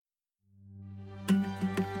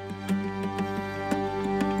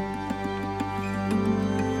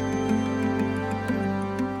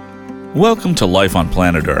Welcome to Life on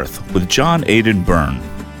Planet Earth with John Aidan Byrne.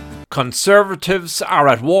 Conservatives are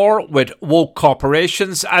at war with woke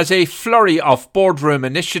corporations as a flurry of boardroom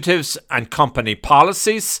initiatives and company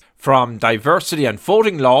policies, from diversity and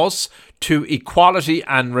voting laws to equality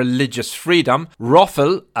and religious freedom,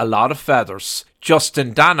 ruffle a lot of feathers.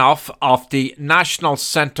 Justin Danhof of the National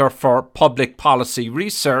Centre for Public Policy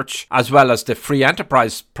Research, as well as the Free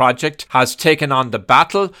Enterprise Project, has taken on the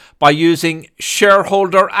battle by using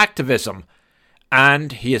shareholder activism.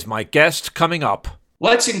 And he is my guest coming up.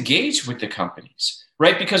 Let's engage with the companies,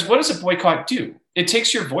 right? Because what does a boycott do? It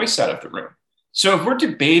takes your voice out of the room. So if we're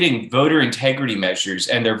debating voter integrity measures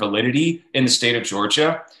and their validity in the state of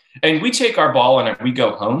Georgia, and we take our ball and we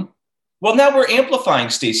go home, well, now we're amplifying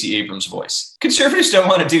Stacey Abrams' voice. Conservatives don't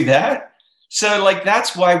want to do that. So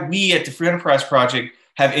that's why we at the Free Enterprise Project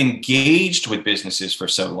have engaged with businesses for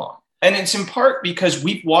so long. And it's in part because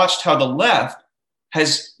we've watched how the left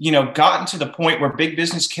has, gotten to the point where big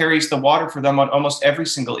business carries the water for them on almost every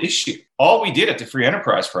single issue. All we did at the Free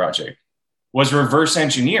Enterprise Project was reverse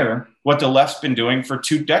engineer what the left's been doing for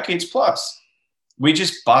 2 decades plus. We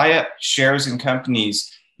just buy up shares in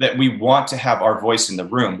companies that we want to have our voice in the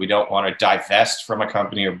room. We don't want to divest from a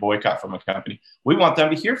company or boycott from a company. We want them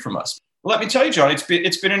to hear from us. Let me tell you, John,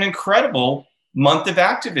 it's been an incredible month of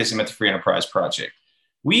activism at the Free Enterprise Project.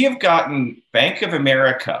 We have gotten Bank of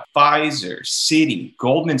America, Pfizer, Citi,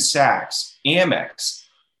 Goldman Sachs, Amex,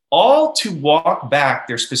 all to walk back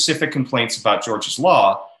their specific complaints about Georgia's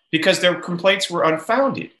law because their complaints were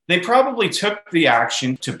unfounded. They probably took the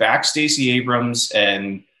action to back Stacey Abrams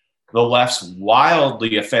and the left's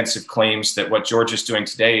wildly offensive claims that what Georgia's doing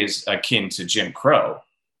today is akin to Jim Crow.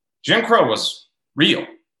 Jim Crow was real,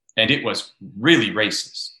 and it was really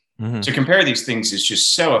racist. Mm-hmm. To compare these things is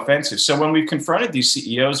just so offensive. So when we've confronted these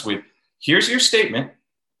CEOs with, here's your statement,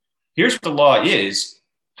 here's what the law is,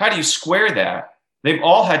 how do you square that? They've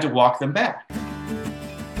all had to walk them back.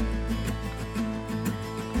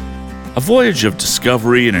 A voyage of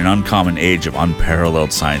discovery in an uncommon age of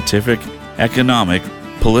unparalleled scientific, economic,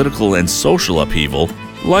 political, and social upheaval,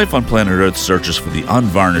 Life on Planet Earth searches for the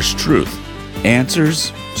unvarnished truth,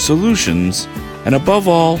 answers, solutions, and above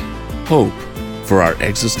all, hope for our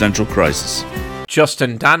existential crisis.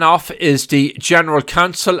 Justin Danhof is the General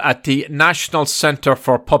Counsel at the National Centre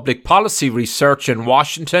for Public Policy Research in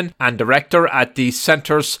Washington and Director at the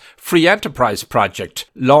Centre's Free Enterprise Project.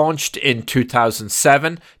 Launched in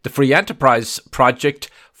 2007, the Free Enterprise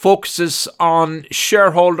Project focuses on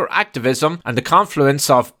shareholder activism and the confluence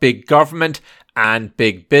of big government and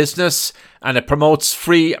big business, and it promotes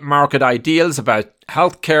free market ideals about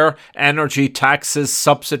healthcare, energy, taxes,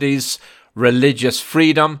 subsidies, religious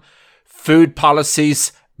freedom, food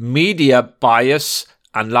policies, media bias,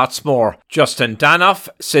 and lots more. Justin Danhof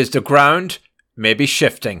says the ground may be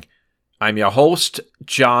shifting. I'm your host,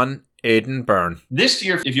 John Aidan Byrne. This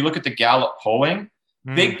year, if you look at the Gallup polling,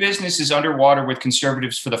 big business is underwater with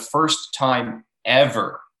conservatives for the first time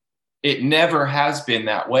ever. It never has been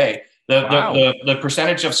that way. The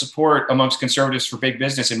percentage of support amongst conservatives for big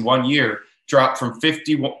business in 1 year dropped from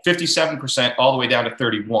 57% all the way down to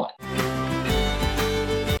 31%.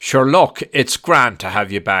 Sure, look, it's grand to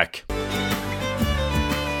have you back.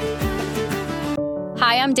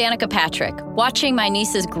 Hi, I'm Danica Patrick. Watching my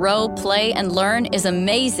nieces grow, play, and learn is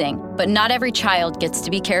amazing, but not every child gets to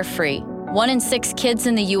be carefree. 1 in 6 kids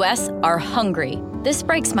in the U.S. are hungry. This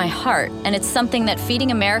breaks my heart, and it's something that Feeding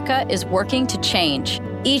America is working to change.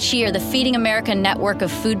 Each year, the Feeding America network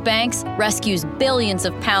of food banks rescues billions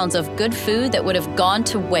of pounds of good food that would have gone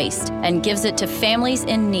to waste and gives it to families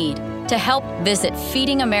in need. To help, visit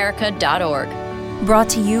feedingamerica.org. Brought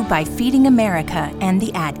to you by Feeding America and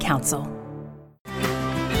the Ad Council.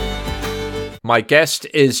 My guest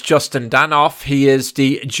is Justin Danhof. He is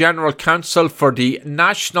the General Counsel for the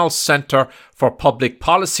National Centre for Public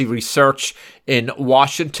Policy Research in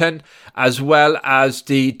Washington, as well as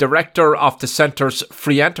the Director of the Centre's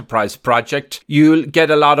Free Enterprise Project. You'll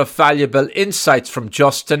get a lot of valuable insights from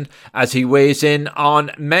Justin as he weighs in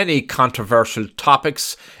on many controversial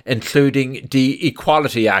topics, including the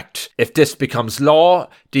Equality Act. If this becomes law,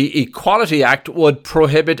 the Equality Act would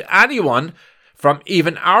prohibit anyone from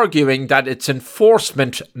even arguing that its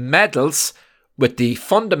enforcement meddles with the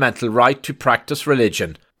fundamental right to practice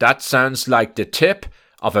religion. That sounds like the tip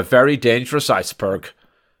of a very dangerous iceberg.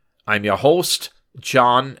 I'm your host,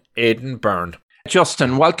 John Aidan Byrne.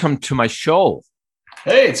 Justin, welcome to my show.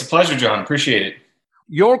 Hey, it's a pleasure, John. Appreciate it.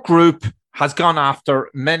 Your group has gone after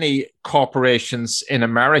many corporations in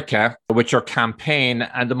America with your campaign,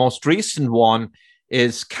 and the most recent one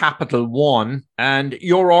is Capital One. And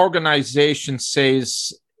your organization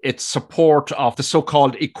says its support of the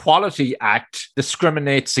so-called Equality Act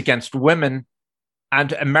discriminates against women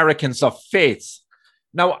and Americans of faith.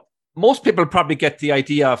 Now, most people probably get the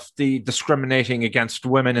idea of the discriminating against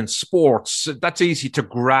women in sports. That's easy to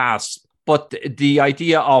grasp. But the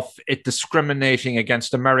idea of it discriminating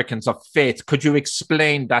against Americans of faith, could you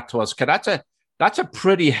explain that to us? Because that's a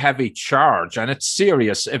pretty heavy charge, and it's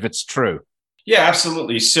serious if it's true. Yeah,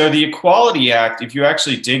 absolutely. So the Equality Act, if you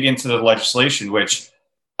actually dig into the legislation, which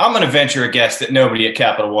I'm going to venture a guess that nobody at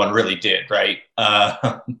Capital One really did, right?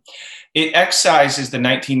 It excises the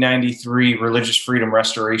 1993 Religious Freedom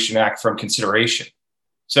Restoration Act from consideration.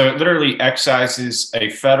 So it literally excises a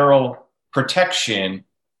federal protection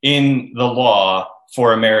in the law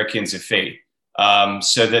for Americans of faith.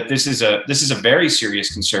 So that this is a very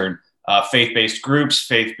serious concern. Faith-based groups,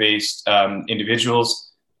 faith-based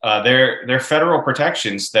individuals, they're federal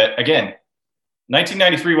protections that, again,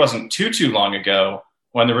 1993 wasn't too long ago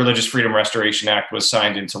when the Religious Freedom Restoration Act was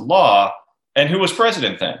signed into law. And who was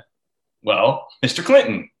president then? Well, Mr.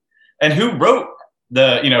 Clinton. And who wrote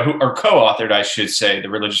or co-authored, I should say, the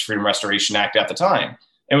Religious Freedom Restoration Act at the time?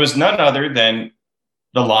 It was none other than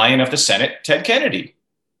the Lion of the Senate, Ted Kennedy.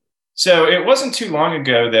 So it wasn't too long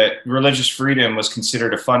ago that religious freedom was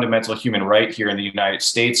considered a fundamental human right here in the United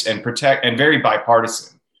States and very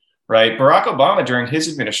bipartisan, right? Barack Obama, during his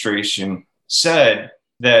administration, said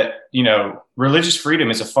that, religious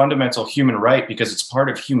freedom is a fundamental human right because it's part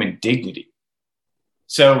of human dignity.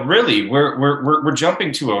 So really, we're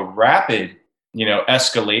jumping to a rapid,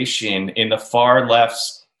 escalation in the far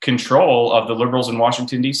left's control of the liberals in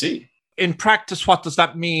Washington, D.C. In practice, what does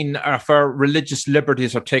that mean if our religious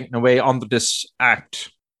liberties are taken away under this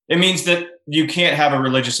act? It means that you can't have a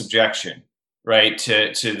religious objection, right,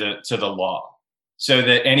 to the law. So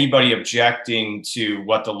that anybody objecting to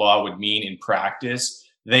what the law would mean in practice,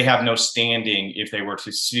 they have no standing if they were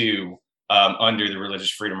to sue under the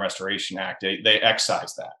Religious Freedom Restoration Act. They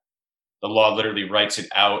excise that. The law literally writes it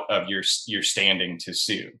out of your standing to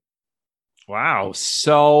sue. Wow.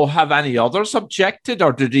 So have any others objected,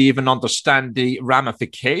 or did they even understand the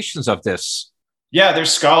ramifications of this? Yeah,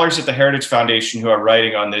 there's scholars at the Heritage Foundation who are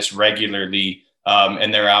writing on this regularly,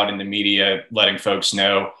 and they're out in the media letting folks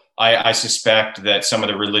know. I suspect that some of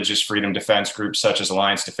the religious freedom defense groups, such as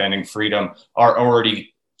Alliance Defending Freedom, are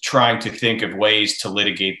already trying to think of ways to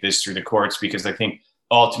litigate this through the courts, because I think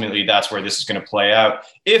ultimately that's where this is going to play out.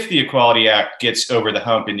 If the Equality Act gets over the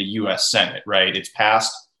hump in the U.S. Senate, right? It's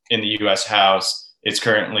passed in the U.S. House. It's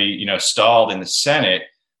currently, stalled in the Senate.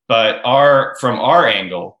 But from our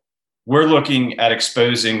angle, we're looking at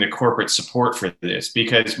exposing the corporate support for this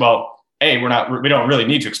because, well, A, we don't really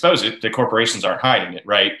need to expose it. The corporations aren't hiding it,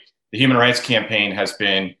 right? The Human Rights Campaign has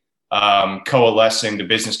been coalescing the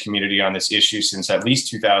business community on this issue since at least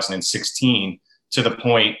 2016, to the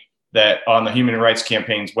point that on the Human Rights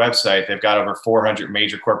Campaign's website, they've got over 400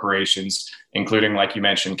 major corporations, including, like you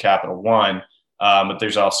mentioned, Capital One. But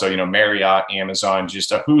there's also, Marriott, Amazon,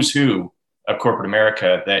 just a who's who of corporate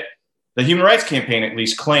America that the Human Rights Campaign at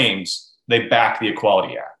least claims they back the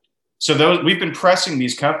Equality Act. So we've been pressing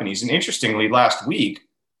these companies. And interestingly, last week,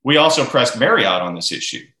 we also pressed Marriott on this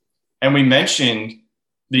issue. And we mentioned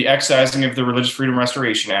the excising of the Religious Freedom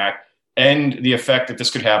Restoration Act and the effect that this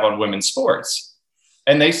could have on women's sports.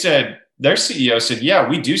 And they said, their CEO said, yeah,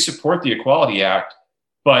 we do support the Equality Act,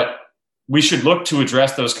 but we should look to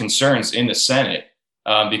address those concerns in the Senate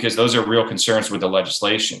because those are real concerns with the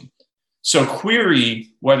legislation. So query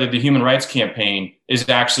whether the Human Rights Campaign is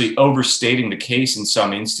actually overstating the case in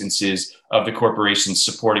some instances of the corporations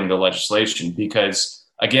supporting the legislation. Because,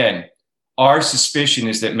 again, our suspicion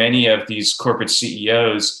is that many of these corporate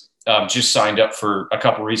CEOs just signed up for a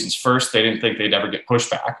couple reasons. First, they didn't think they'd ever get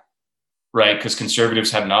pushback, right? Because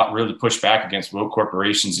conservatives have not really pushed back against woke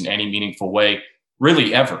corporations in any meaningful way,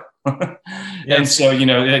 really ever. And so,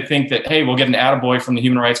 they think that, hey, we'll get an attaboy from the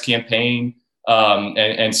Human Rights Campaign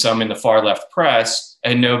and some in the far left press,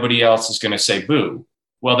 and nobody else is going to say boo.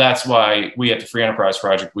 Well, that's why we at the Free Enterprise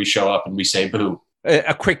Project, we show up and we say boo.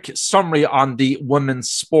 A quick summary on the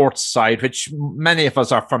women's sports side, which many of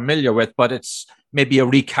us are familiar with, but it's maybe a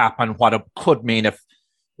recap on what it could mean if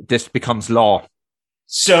this becomes law.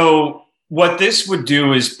 So what this would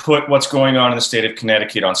do is put what's going on in the state of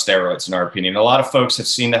Connecticut on steroids, in our opinion. A lot of folks have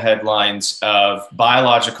seen the headlines of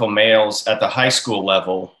biological males at the high school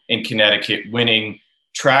level in Connecticut winning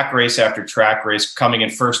track race after track race, coming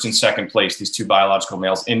in first and second place, these two biological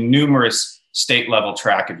males, in numerous state level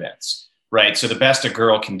track events, right? So the best a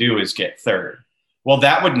girl can do is get third. Well,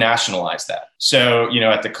 that would nationalize that. So,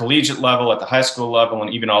 at the collegiate level, at the high school level,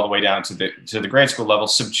 and even all the way down to the grade school level,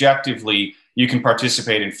 subjectively, you can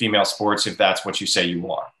participate in female sports if that's what you say you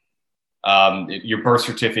want. Your birth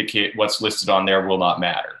certificate, what's listed on there will not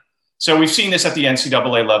matter. So we've seen this at the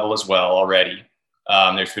NCAA level as well already.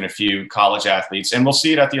 There's been a few college athletes, and we'll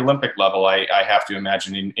see it at the Olympic level, I have to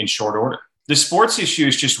imagine, in short order. The sports issue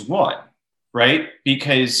is just one, right?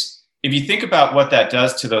 Because if you think about what that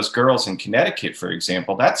does to those girls in Connecticut, for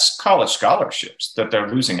example, that's college scholarships that they're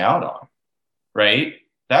losing out on, right?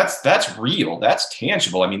 That's real. That's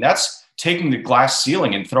tangible. I mean, that's taking the glass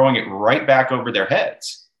ceiling and throwing it right back over their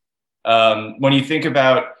heads. When you think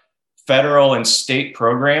about federal and state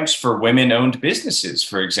programs for women-owned businesses,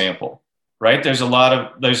 for example, right? There's a lot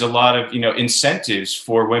of incentives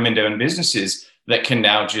for women-owned businesses that can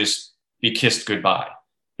now just be kissed goodbye,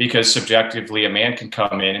 because subjectively a man can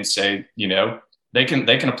come in and say, they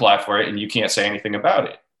can apply for it and you can't say anything about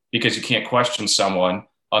it because you can't question someone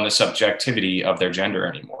on the subjectivity of their gender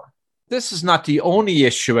anymore. This is not the only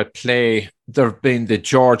issue at play. There have been the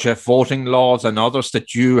Georgia voting laws and others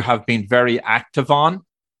that you have been very active on.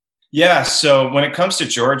 Yeah. So when it comes to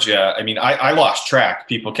Georgia, I mean, I lost track.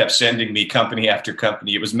 People kept sending me company after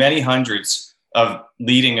company. It was many hundreds of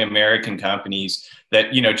leading American companies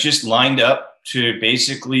that, just lined up to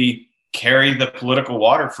basically carry the political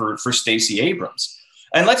water for Stacey Abrams.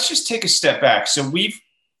 And let's just take a step back. So we've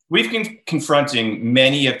been confronting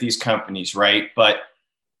many of these companies, right? But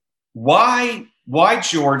why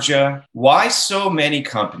Georgia? Why so many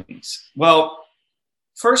companies? Well,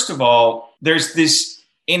 first of all, there's this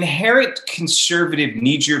inherent conservative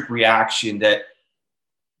knee-jerk reaction that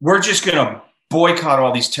we're just going to boycott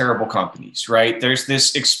all these terrible companies, right? There's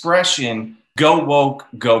this expression, go woke,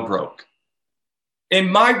 go broke. In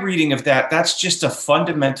my reading of that, that's just a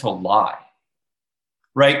fundamental lie,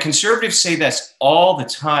 right? Conservatives say this all the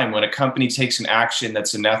time when a company takes an action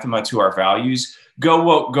that's anathema to our values. Go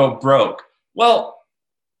woke, go broke. Well,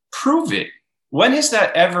 prove it. When has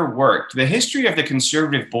that ever worked? The history of the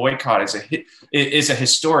conservative boycott is a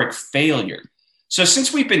historic failure. So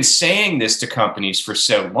since we've been saying this to companies for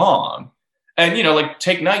so long, and, like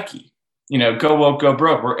take Nike, go woke, go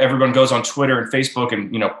broke, where everyone goes on Twitter and Facebook and,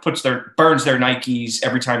 burns their Nikes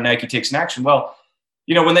every time Nike takes an action. Well,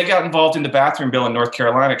 when they got involved in the bathroom bill in North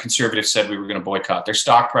Carolina, conservatives said we were going to boycott. Their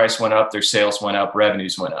stock price went up, their sales went up,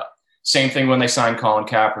 revenues went up. Same thing when they signed Colin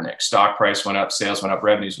Kaepernick. Stock price went up, sales went up,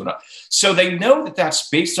 revenues went up. So they know that that's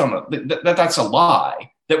based on that's a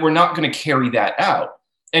lie, that we're not going to carry that out.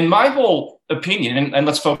 And my whole opinion, and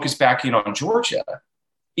let's focus back in on Georgia,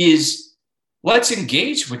 is let's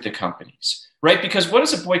engage with the companies, right? Because what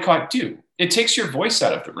does a boycott do? It takes your voice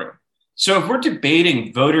out of the room. So if we're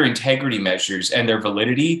debating voter integrity measures and their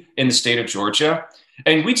validity in the state of Georgia,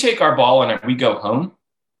 and we take our ball and we go home,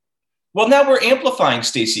 well, now we're amplifying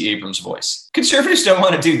Stacey Abrams' voice. Conservatives don't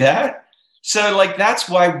want to do that. So that's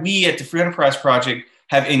why we at the Free Enterprise Project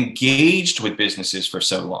have engaged with businesses for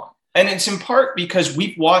so long. And it's in part because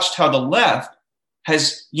we've watched how the left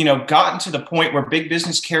has, gotten to the point where big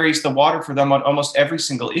business carries the water for them on almost every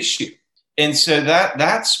single issue. And so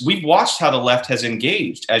we've watched how the left has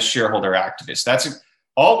engaged as shareholder activists. That's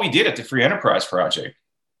all we did at the Free Enterprise Project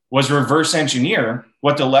was reverse engineer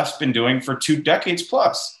what the left's been doing for 2 decades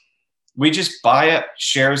plus. We just buy up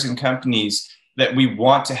shares in companies that we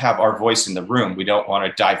want to have our voice in the room. We don't want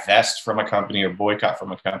to divest from a company or boycott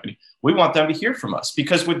from a company. We want them to hear from us,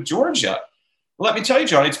 because with Georgia, let me tell you,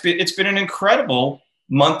 John, it's been an incredible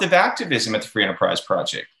month of activism at the Free Enterprise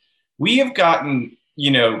Project. We have gotten,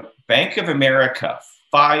 Bank of America,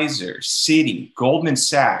 Pfizer, Citi, Goldman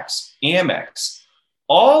Sachs, Amex,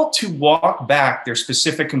 all to walk back their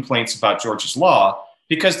specific complaints about Georgia's law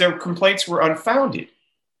because their complaints were unfounded.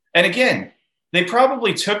 And again, they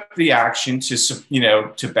probably took the action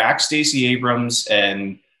to back Stacey Abrams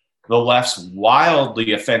and the left's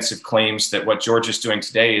wildly offensive claims that what Georgia's doing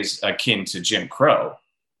today is akin to Jim Crow.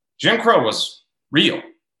 Jim Crow was real,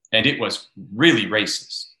 and it was really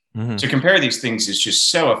racist. Mm-hmm. To compare these things is just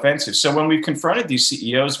so offensive. So when we've confronted these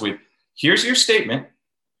CEOs with, here's your statement,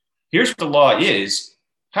 here's what the law is,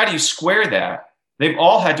 how do you square that? They've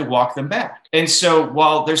all had to walk them back. And so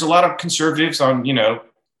while there's a lot of conservatives on,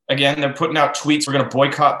 again, they're putting out tweets, we're going to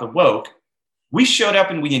boycott the woke. We showed up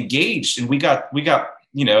and we engaged, and we got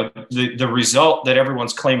the result that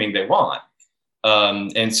everyone's claiming they want.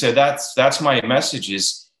 And so that's my message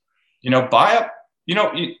is, buy up. You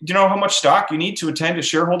know how much stock you need to attend a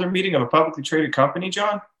shareholder meeting of a publicly traded company,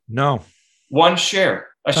 John? No. One share.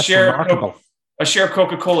 That's remarkable. A share of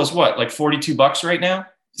Coca-Cola is what, like $42 right now?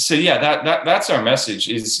 So yeah, that's our message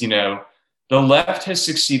is, the left has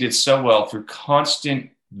succeeded so well through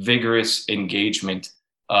constant, vigorous engagement,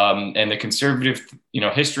 and the conservative,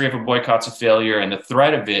 history of a boycott's a failure, and the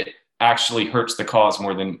threat of it actually hurts the cause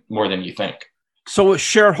more than you think. So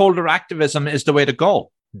shareholder activism is the way to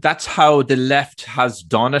go. That's how the left has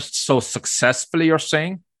done it so successfully, you're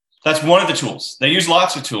saying? That's one of the tools. They use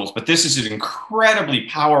lots of tools, but this is an incredibly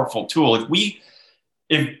powerful tool.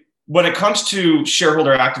 If when it comes to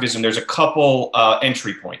shareholder activism, there's a couple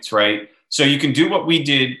entry points, right? So you can do what we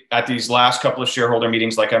did at these last couple of shareholder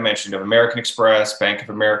meetings, like I mentioned, of American Express, Bank of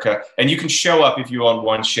America, and you can show up if you own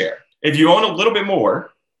one share. If you own a little bit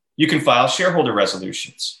more, you can file shareholder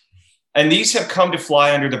resolutions. And these have come to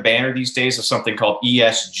fly under the banner these days of something called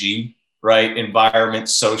ESG, right? Environment,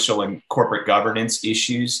 social, and corporate governance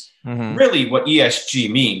issues. Mm-hmm. Really, what ESG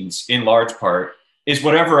means, in large part, is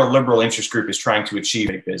whatever a liberal interest group is trying to achieve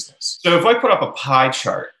in a business. So if I put up a pie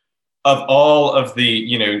chart of all of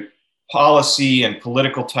the, policy and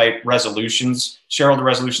political type resolutions, shareholder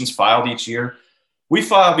resolutions filed each year, we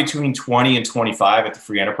file between 20 and 25 at the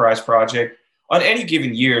Free Enterprise Project. On any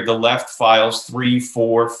given year, the left files 3,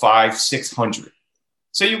 4, 5, 600.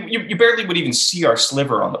 So you barely would even see our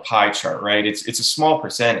sliver on the pie chart, right? It's a small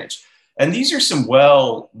percentage. And these are some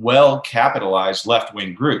well capitalized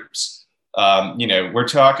left-wing groups. We're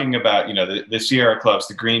talking about, the Sierra Clubs,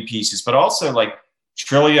 the Greenpeaces, but also like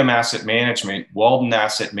Trillium Asset Management, Walden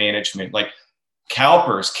Asset Management, like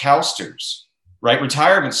CalPERS, CalSTRS, right?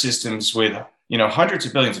 Retirement systems with, hundreds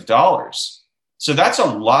of billions of dollars. So that's a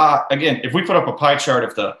lot. Again, if we put up a pie chart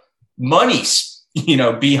of the money,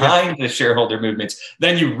 behind the shareholder movements,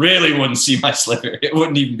 then you really wouldn't see my sliver. It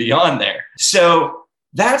wouldn't even be on there. So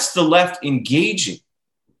that's the left engaging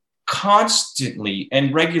constantly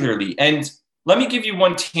and regularly. And let me give you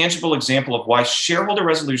one tangible example of why shareholder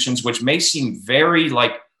resolutions, which may seem very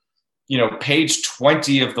page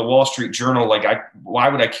 20 of the Wall Street Journal, why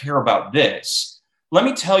would I care about this? Let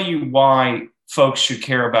me tell you why folks should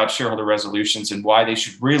care about shareholder resolutions and why they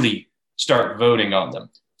should really start voting on them.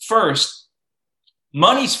 First,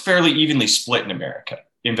 money's fairly evenly split in America,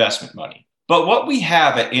 investment money. But what we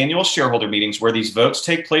have at annual shareholder meetings where these votes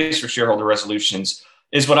take place for shareholder resolutions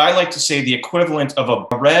is what I like to say the equivalent of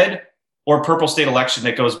a red or purple state election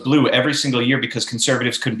that goes blue every single year because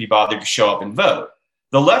conservatives couldn't be bothered to show up and vote.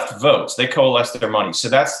 The left votes, they coalesce their money. So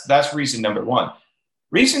that's reason number one.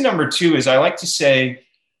 Reason number two is I like to say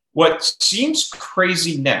what seems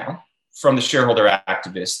crazy now from the shareholder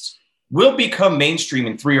activists will become mainstream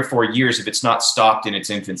in 3 or 4 years if it's not stopped in its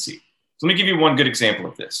infancy. So let me give you one good example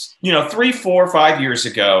of this. 3, 4, 5 years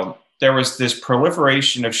ago, there was this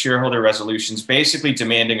proliferation of shareholder resolutions basically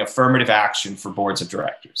demanding affirmative action for boards of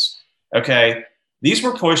directors. Okay. These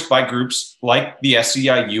were pushed by groups like the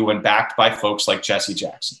SEIU and backed by folks like Jesse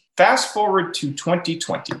Jackson. Fast forward to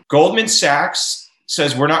 2020. Goldman Sachs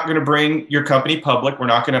says, we're not going to bring your company public. We're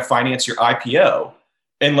not going to finance your IPO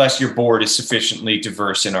unless your board is sufficiently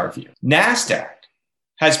diverse in our view. NASDAQ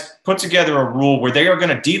has put together a rule where they are going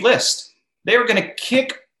to delist. They are going to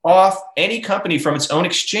kick off any company from its own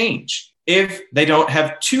exchange if they don't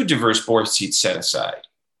have 2 diverse board seats set aside.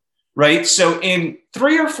 Right. So in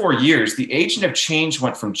 3 or 4 years, the agent of change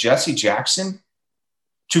went from Jesse Jackson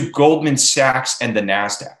to Goldman Sachs and the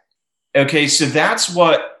NASDAQ. Okay. So that's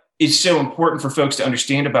what is so important for folks to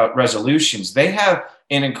understand about resolutions. They have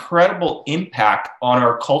an incredible impact on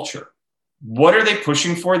our culture. What are they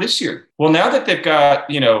pushing for this year? Well, now that they've got,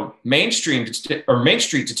 Main Street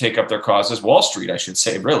to take up their causes, Wall Street, I should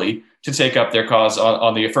say, really, to take up their cause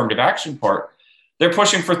on the affirmative action part, they're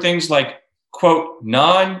pushing for things like, quote,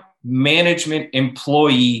 non-management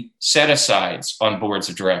employee set-asides on boards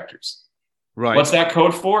of directors. Right. What's that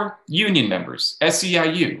code for? Union members,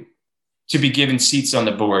 SEIU, to be given seats on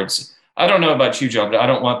the boards. I don't know about you, John, but I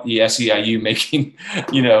don't want the SEIU making,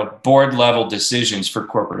 board level decisions for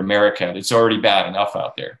corporate America. It's already bad enough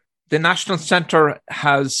out there. The National Center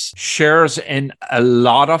has shares in a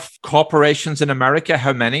lot of corporations in America.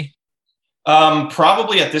 How many?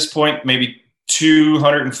 Probably at this point, maybe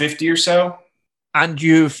 250 or so. And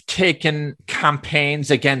you've taken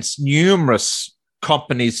campaigns against numerous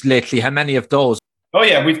companies lately. How many of those? Oh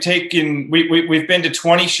yeah, we've been to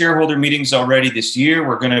 20 shareholder meetings already this year.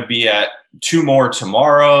 We're going to be at 2 more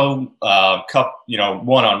tomorrow.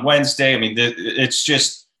 One on Wednesday. I mean, it's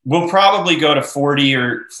just we'll probably go to 40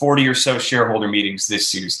 or so shareholder meetings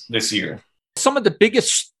this year. Some of the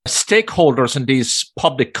biggest stakeholders in these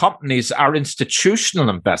public companies are institutional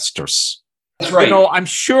investors. That's right. I'm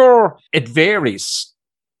sure it varies.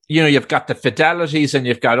 You've got the Fidelities and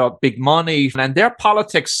you've got big money, and their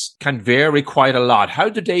politics can vary quite a lot. How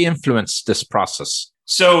do they influence this process?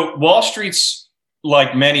 So Wall Street's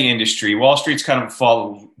like many industry. Wall Street's kind of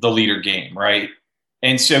follow the leader game, right?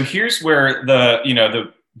 And so here's where the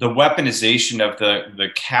weaponization of the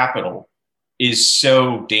capital is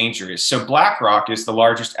so dangerous. So BlackRock is the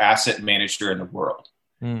largest asset manager in the world,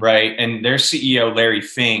 right? And their CEO, Larry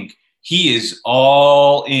Fink, he is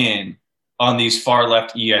all in on these far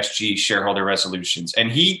left ESG shareholder resolutions.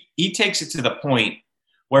 And he takes it to the point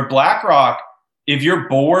where BlackRock, if your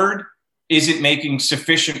board isn't making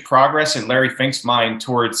sufficient progress in Larry Fink's mind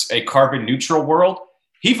towards a carbon neutral world,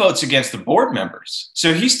 he votes against the board members.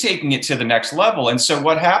 So he's taking it to the next level. And so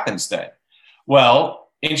what happens then? Well,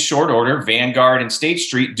 in short order, Vanguard and State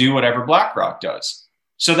Street do whatever BlackRock does.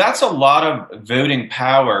 So that's a lot of voting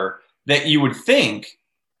power that you would think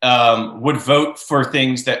would vote for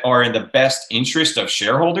things that are in the best interest of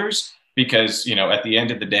shareholders, because, at the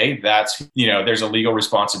end of the day, that's, there's a legal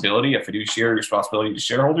responsibility, a fiduciary responsibility to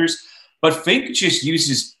shareholders. But Fink just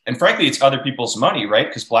uses, and frankly, it's other people's money, right?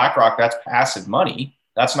 Because BlackRock, that's passive money.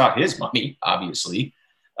 That's not his money, obviously.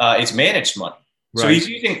 It's managed money. Right. So he's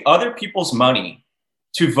using other people's money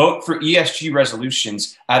to vote for ESG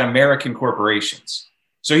resolutions at American corporations.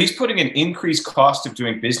 So he's putting an increased cost of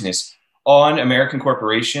doing business on American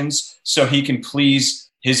corporations so he can please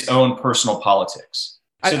his own personal politics.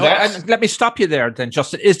 So and let me stop you there then,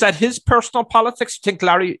 Justin. Is that his personal politics? You think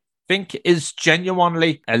Larry Fink is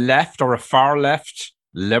genuinely a left or a far left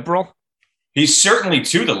liberal? He's certainly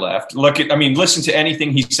to the left. Listen to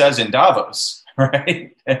anything he says in Davos,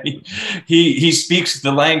 right? He speaks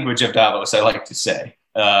the language of Davos, I like to say.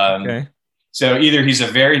 Okay. So either he's a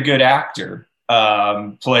very good actor,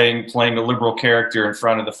 playing a liberal character in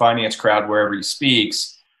front of the finance crowd wherever he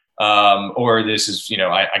speaks, or this is,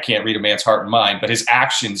 I can't read a man's heart and mind, but his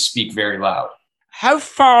actions speak very loud. How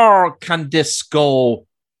far can this go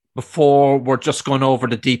before we're just going over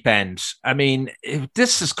the deep end? I mean,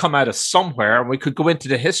 this has come out of somewhere, and we could go into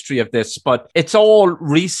the history of this, but it's all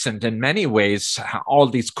recent in many ways. All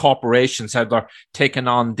these corporations, how they're taking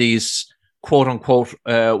on these quote unquote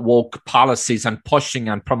woke policies and pushing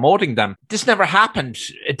and promoting them. This never happened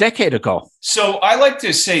a decade ago. So I like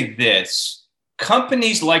to say this: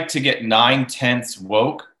 companies like to get 9/10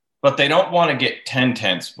 woke, but they don't want to get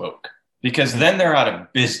 10/10 woke, because then they're out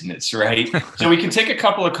of business, right? So we can take a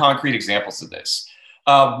couple of concrete examples of this.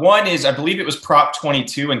 One is, I believe it was Prop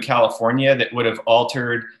 22 in California that would have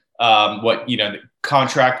altered the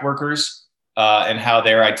contract workers and how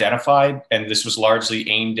they're identified. And this was largely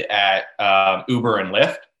aimed at Uber and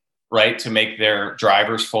Lyft, right, to make their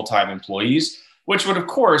drivers full-time employees, which would, of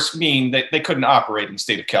course, mean that they couldn't operate in the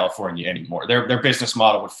state of California anymore. Their business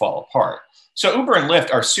model would fall apart. So Uber and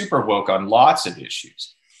Lyft are super woke on lots of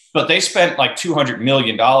issues. But they spent like $200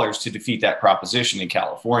 million to defeat that proposition in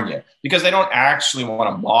California because they don't actually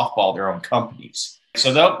want to mothball their own companies.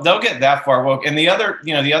 So they'll get that far woke. And the other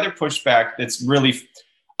pushback that's really,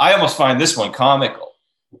 I almost find this one comical.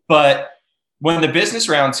 But when the Business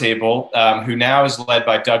Roundtable, who now is led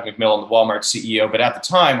by Doug McMillon, the Walmart CEO, but at the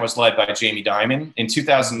time was led by Jamie Dimon in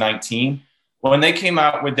 2019, when they came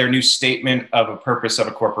out with their new statement of a purpose of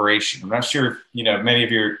a corporation. I'm not sure if many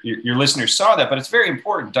of your listeners saw that, but it's very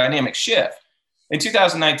important, dynamic shift. In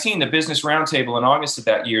 2019, the Business Roundtable in August of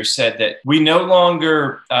that year said that we no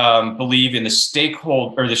longer believe in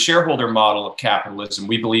the shareholder model of capitalism.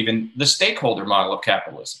 We believe in the stakeholder model of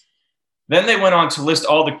capitalism. Then they went on to list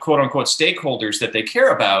all the quote unquote stakeholders that they care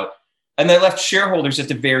about, and they left shareholders at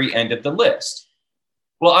the very end of the list.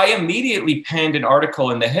 Well, I immediately penned an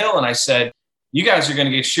article in The Hill and I said, you guys are going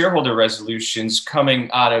to get shareholder resolutions coming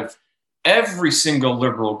out of every single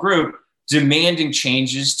liberal group demanding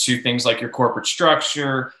changes to things like your corporate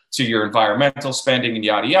structure, to your environmental spending, and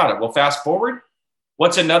yada, yada. Well, fast forward.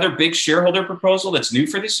 What's another big shareholder proposal that's new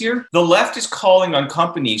for this year? The left is calling on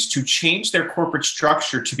companies to change their corporate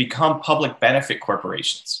structure to become public benefit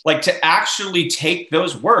corporations, like to actually take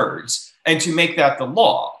those words and to make that the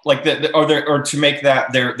law, like or to make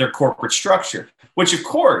that their corporate structure, which of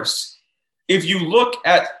course, if you look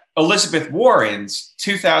at Elizabeth Warren's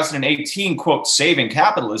 2018, quote, Saving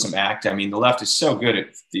Capitalism Act, I mean, the left is so good at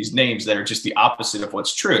these names that are just the opposite of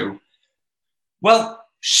what's true. Well,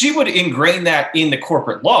 she would ingrain that in the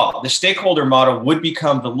corporate law. The stakeholder model would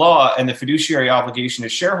become the law, and the fiduciary obligation to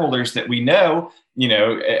shareholders that we know,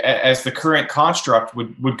 as the current construct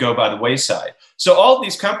would go by the wayside. So all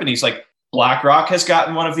these companies like BlackRock has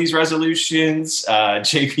gotten one of these resolutions,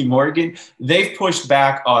 JP Morgan, they've pushed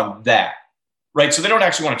back on that. Right. So they don't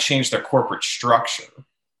actually want to change their corporate structure.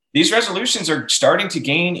 These resolutions are starting to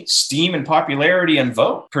gain steam and popularity and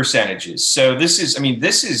vote percentages. So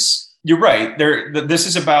you're right. This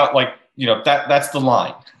is about that's the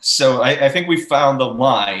line. So I think we found the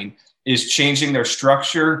line is changing their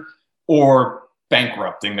structure or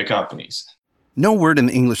bankrupting the companies. No word in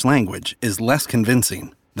the English language is less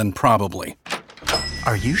convincing than probably.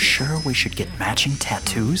 Are you sure we should get matching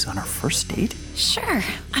tattoos on our first date? Sure.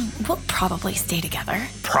 We'll probably stay together.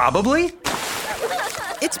 Probably?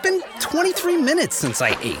 It's been 23 minutes since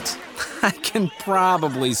I ate. I can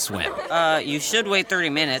probably swim. You should wait 30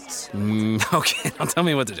 minutes. Okay, now tell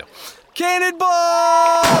me what to do.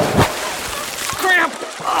 Cannonball! Cramp!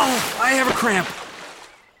 Oh, I have a cramp.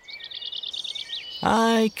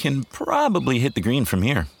 I can probably hit the green from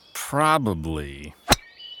here. Probably.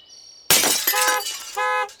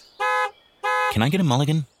 Can I get a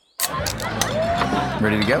mulligan?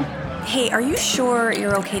 Ready to go? Hey, are you sure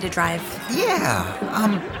you're okay to drive? Yeah,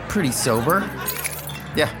 I'm pretty sober.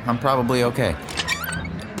 Yeah, I'm probably okay.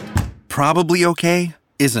 Probably okay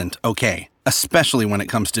isn't okay, especially when it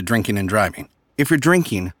comes to drinking and driving. If you're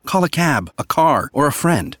drinking, call a cab, a car, or a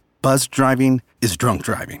friend. Buzzed driving is drunk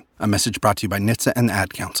driving. A message brought to you by NHTSA and the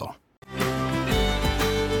Ad Council.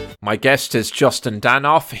 My guest is Justin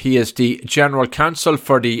Danoff. He is the General Counsel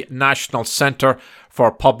for the National Center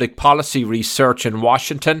for Public Policy Research in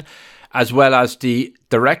Washington, as well as the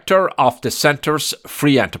Director of the Center's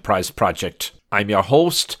Free Enterprise Project. I'm your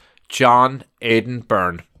host, John Aidan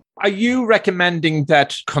Byrne. Are you recommending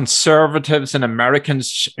that conservatives and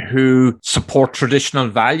Americans who support traditional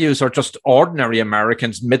values, or just ordinary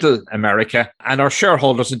Americans, middle America, and are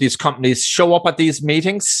shareholders in these companies show up at these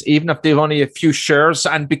meetings, even if they've only a few shares,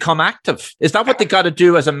 and become active? Is that what they got to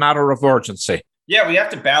do as a matter of urgency? Yeah, we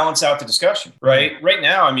have to balance out the discussion, right? Right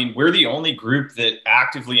now, I mean, we're the only group that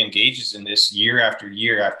actively engages in this year after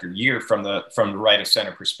year after year from the right of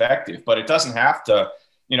center perspective, but it doesn't have to.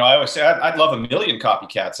 You know, I always say I'd love a million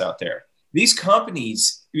copycats out there. These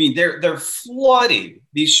companies, I mean, they're flooding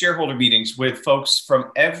these shareholder meetings with folks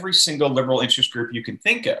from every single liberal interest group you can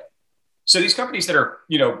think of. So these companies that are,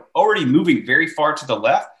 already moving very far to the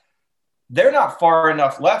left, they're not far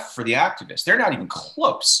enough left for the activists. They're not even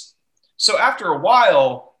close. So after a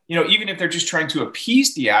while, even if they're just trying to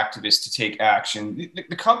appease the activists to take action,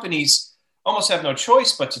 the companies almost have no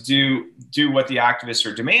choice but to do what the activists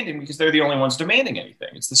are demanding, because they're the only ones demanding anything.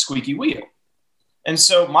 It's the squeaky wheel. And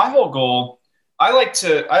so my whole goal, I like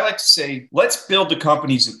to say, let's build the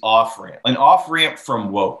companies an off-ramp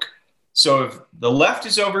from woke. So if the left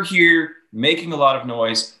is over here making a lot of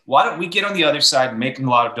noise, why don't we get on the other side making a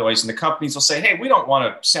lot of noise? And the companies will say, hey, we don't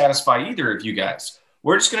want to satisfy either of you guys.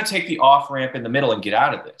 We're just going to take the off-ramp in the middle and get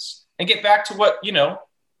out of this and get back to what,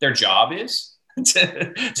 their job is.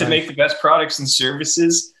 to make the best products and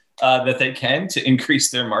services that they can to increase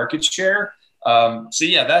their market share. Look,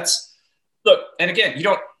 and again, you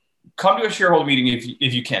don't come to a shareholder meeting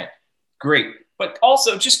if you can. Great. But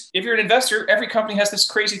also, just if you're an investor, every company has this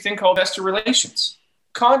crazy thing called investor relations.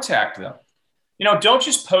 Contact them. Don't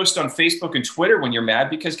just post on Facebook and Twitter when you're mad,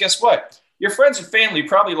 because guess what? Your friends and family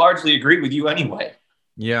probably largely agree with you anyway.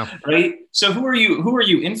 Yeah. Right. So who are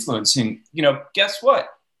you influencing? Guess what?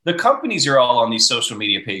 The companies are all on these social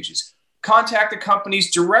media pages. Contact the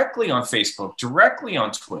companies directly on Facebook, directly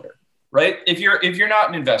on Twitter, right? If you're not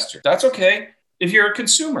an investor, that's okay. If you're a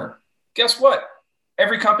consumer, guess what?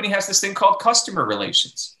 Every company has this thing called customer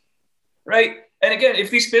relations, right? And again, if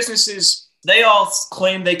these businesses, they all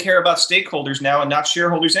claim they care about stakeholders now and not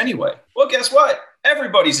shareholders anyway. Well, guess what?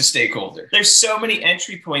 Everybody's a stakeholder. There's so many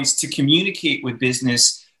entry points to communicate with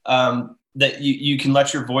business that you can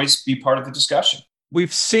let your voice be part of the discussion.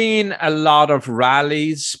 We've seen a lot of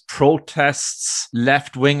rallies, protests,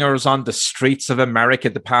 left-wingers on the streets of America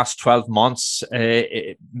the past 12 months,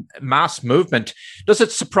 mass movement. Does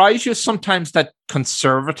it surprise you sometimes that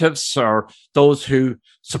conservatives, or those who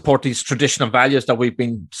support these traditional values that we've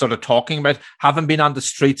been sort of talking about, haven't been on the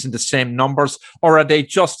streets in the same numbers, or are they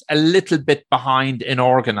just a little bit behind in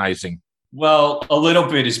organizing? Well, a little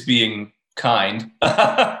bit is being kind.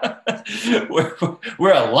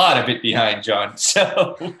 we're a lot of it behind, John.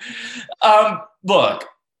 So, look,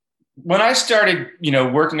 when I started,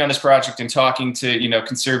 working on this project and talking to,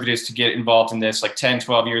 conservatives to get involved in this like 10,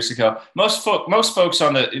 12 years ago, most folks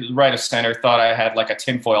on the right of center thought I had like a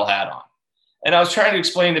tinfoil hat on. And I was trying to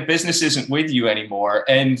explain that business isn't with you anymore.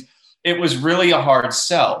 And it was really a hard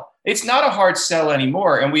sell. It's not a hard sell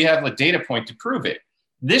anymore. And we have a data point to prove it.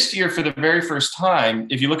 This year, for the very first time,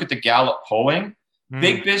 if you look at the Gallup polling,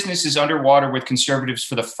 big business is underwater with conservatives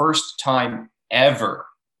for the first time ever.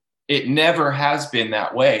 It never has been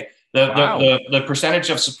that way. The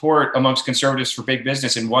percentage of support amongst conservatives for big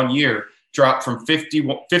business in 1 year dropped from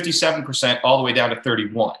 57% all the way down to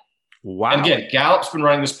 31%. Wow. And again, Gallup's been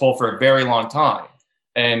running this poll for a very long time,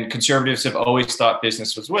 and conservatives have always thought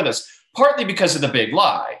business was with us, partly because of the big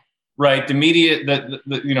lie. Right, the media,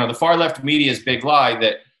 the far left media's big lie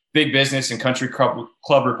that big business and country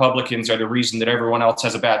club Republicans are the reason that everyone else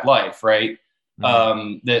has a bad life. Right,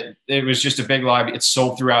 That it was just a big lie. It's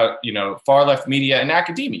sold throughout, far left media and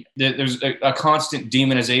academia. There's a constant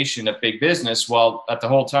demonization of big business, while at the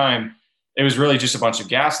whole time it was really just a bunch of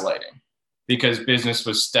gaslighting, because business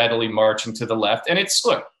was steadily marching to the left. And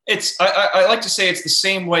I like to say it's the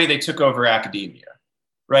same way they took over academia,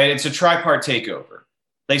 right? It's a tripart takeover.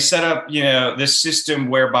 They set up, this system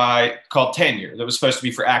whereby called tenure that was supposed to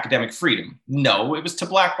be for academic freedom. No, it was to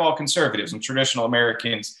blackball conservatives and traditional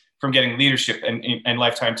Americans from getting leadership and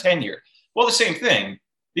lifetime tenure. Well, the same thing.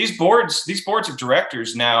 These boards of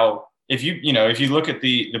directors now, if you look at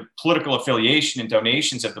the political affiliation and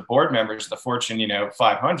donations of the board members of the Fortune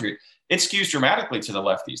 500, it skews dramatically to the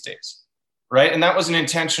left these days, right? And that was an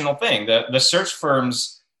intentional thing. The search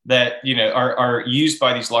firms that are used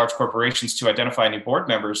by these large corporations to identify new board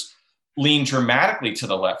members lean dramatically to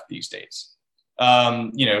the left these days.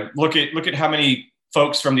 Look at how many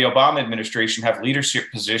folks from the Obama administration have leadership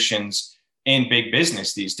positions in big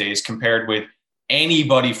business these days compared with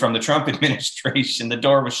anybody from the Trump administration. The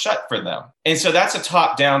door was shut for them. And so that's a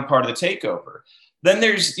top-down part of the takeover. Then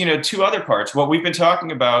there's, two other parts. What we've been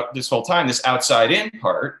talking about this whole time, this outside-in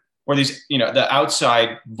part, or these, the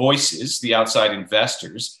outside voices, the outside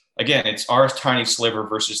investors. Again, it's our tiny sliver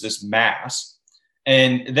versus this mass.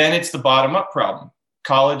 And then it's the bottom-up problem.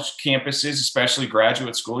 College campuses, especially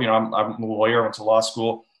graduate school, I'm a lawyer, I went to law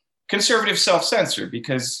school, conservative self-censor,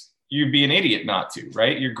 because you'd be an idiot not to,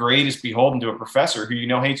 right? Your grade is beholden to a professor who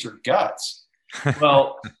hates your guts.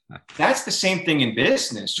 Well, that's the same thing in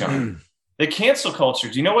business, John. The cancel culture,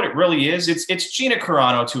 do you know what it really is? It's Gina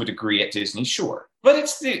Carano to a degree at Disney, sure. But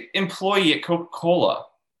it's the employee at Coca-Cola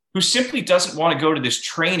who simply doesn't want to go to this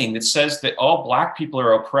training that says that all Black people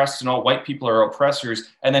are oppressed and all white people are oppressors,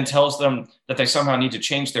 and then tells them that they somehow need to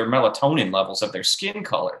change their melatonin levels of their skin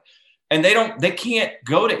color. And they can't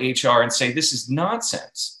go to HR and say, this is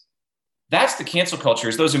nonsense. That's the cancel culture,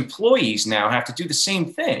 is those employees now have to do the same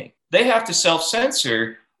thing. They have to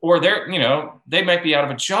self-censor, or they might be out of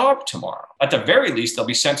a job tomorrow. At the very least, they'll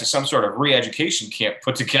be sent to some sort of re-education camp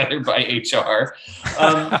put together by HR.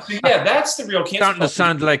 That's the real cancel. Starting to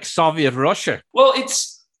sound like Soviet Russia. Well,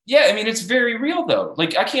 it's very real though.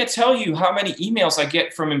 Like, I can't tell you how many emails I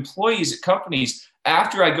get from employees at companies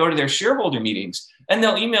after I go to their shareholder meetings, and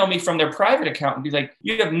they'll email me from their private account and be like,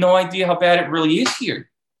 "You have no idea how bad it really is here.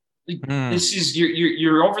 This is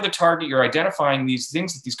you're over the target. You're identifying these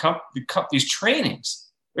things that these trainings."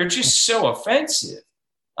 They're just so offensive,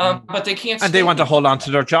 but they can't. And they want to hold on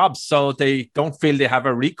to their jobs, so they don't feel they have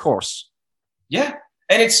a recourse. Yeah,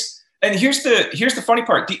 and here's the funny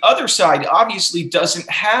part: the other side obviously doesn't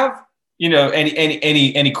have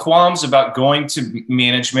any qualms about going to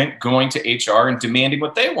management, going to HR, and demanding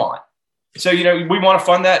what they want. So we want to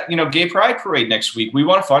fund that gay pride parade next week. We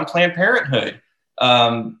want to fund Planned Parenthood.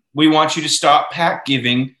 We want you to stop PAC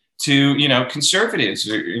giving to conservatives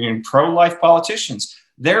or pro-life politicians.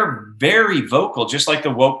 They're very vocal, just like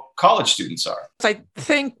the woke college students are. I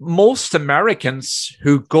think most Americans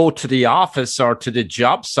who go to the office or to the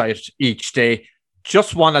job site each day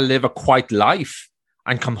just want to live a quiet life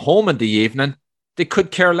and come home in the evening. They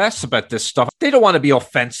could care less about this stuff. They don't want to be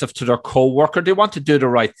offensive to their coworker. They want to do the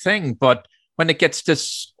right thing. But when it gets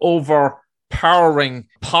this overpowering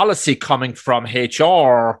policy coming from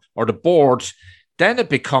HR or the board, then it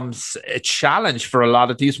becomes a challenge for a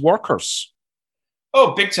lot of these workers.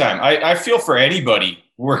 Oh, big time. I feel for anybody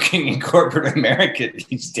working in corporate America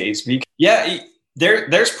these days. Yeah,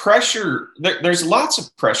 there's pressure. There's lots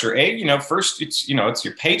of pressure. First, it's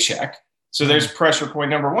your paycheck. So there's pressure point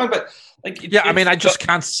number one. But I just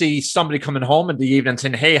can't see somebody coming home in the evening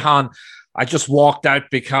saying, "Hey, Han, I just walked out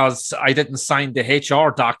because I didn't sign the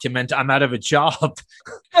HR document. I'm out of a job."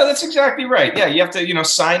 No, that's exactly right. Yeah, you have to,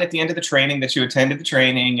 sign at the end of the training that you attended the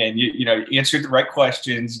training and you answered the right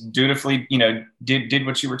questions, dutifully, did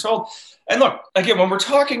what you were told. And look, again, when we're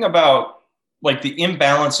talking about like the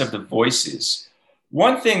imbalance of the voices,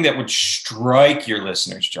 one thing that would strike your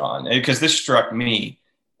listeners, John, because this struck me,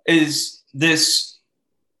 is these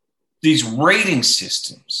rating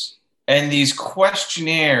systems and these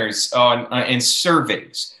questionnaires and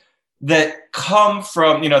surveys that come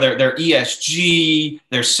from, their ESG,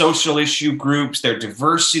 their social issue groups, their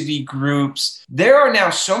diversity groups. There are now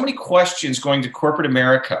so many questions going to corporate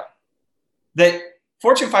America that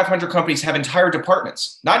Fortune 500 companies have entire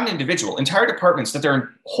departments, not an individual, entire departments that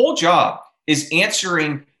their whole job is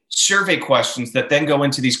answering survey questions that then go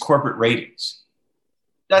into these corporate ratings.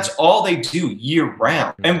 That's all they do year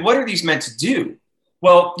round. And what are these meant to do?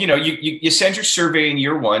 Well, you send your survey in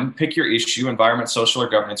year one, pick your issue, environment, social, or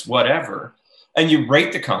governance, whatever. and you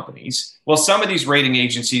rate the companies. Well, some of these rating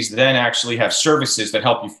agencies then actually have services that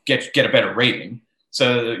help you get a better rating.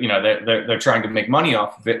 So, they're trying to make money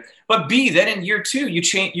off of it. But B, then in year 2,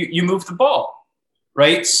 you move the ball,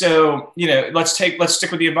 right? So, let's stick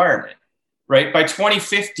with the environment, right? By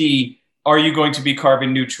 2050, are you going to be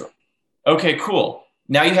carbon neutral? Okay, cool.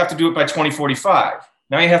 Now you have to do it by 2045.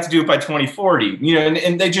 Now you have to do it by 2040,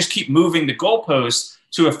 and they just keep moving the goalposts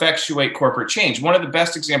to effectuate corporate change. One of the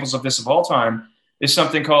best examples of this of all time is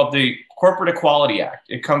something called the Corporate Equality Act.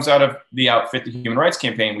 It comes out of the outfit, the Human Rights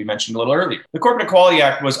Campaign we mentioned a little earlier. The Corporate Equality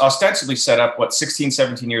Act was ostensibly set up, 16,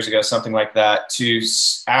 17 years ago, something like that, to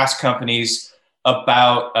ask companies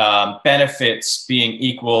about benefits being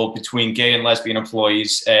equal between gay and lesbian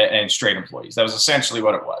employees and straight employees. That was essentially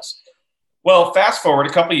what it was. Well, fast forward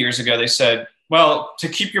a couple of years ago, they said, well, to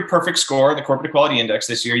keep your perfect score in the Corporate Equality Index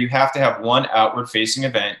this year, you have to have one outward-facing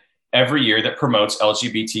event every year that promotes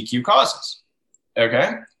LGBTQ causes.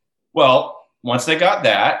 Okay? Well, once they got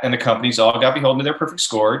that and the companies all got beholden to their perfect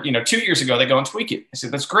score, 2 years ago, they go and tweak it. I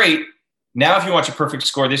said, that's great. Now, if you want your perfect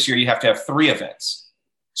score this year, you have to have 3 events.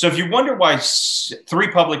 So if you wonder why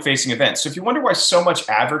 3 public-facing events, so if you wonder why so much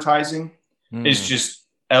advertising is just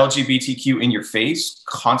LGBTQ in your face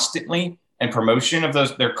constantly and promotion of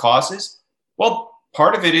their causes, well,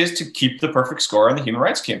 part of it is to keep the perfect score on the Human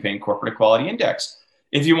Rights Campaign Corporate Equality Index.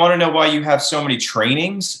 If you want to know why you have so many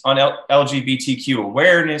trainings on LGBTQ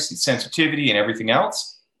awareness and sensitivity and everything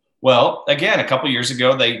else, well, again, a couple of years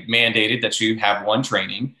ago, they mandated that you have 1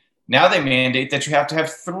 training. Now they mandate that you have to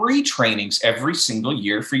have 3 trainings every single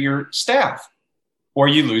year for your staff, or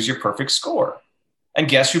you lose your perfect score. And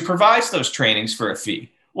guess who provides those trainings for a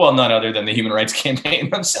fee? Well, none other than the Human Rights Campaign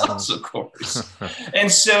themselves, of course.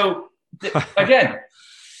 And so, again,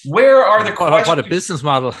 where are the questions? What a business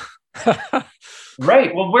model.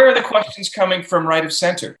 Right. Well, where are the questions coming from right of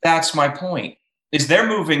center? That's my point, is they're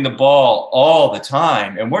moving the ball all the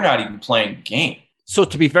time, and we're not even playing the game. So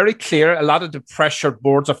to be very clear, a lot of the pressure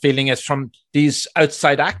boards are feeling is from these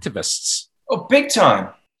outside activists. Oh, big time.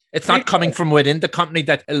 It's not coming from within the company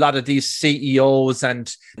that a lot of these CEOs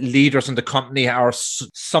and leaders in the company are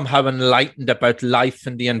somehow enlightened about life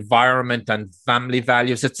and the environment and family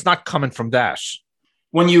values. It's not coming from that.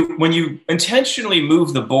 When you intentionally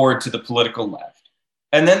move the board to the political left,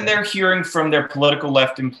 and then they're hearing from their political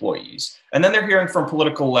left employees, and then they're hearing from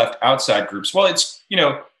political left outside groups. Well, it's,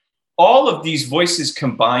 all of these voices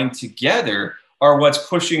combined together are what's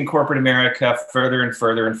pushing corporate America further and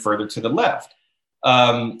further and further to the left.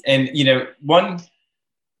 One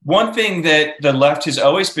thing that the left has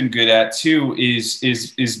always been good at too is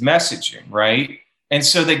messaging, right? And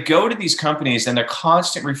so they go to these companies and their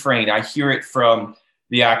constant refrain. I hear it from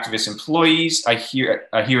the activist employees. I hear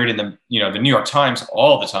it in the New York Times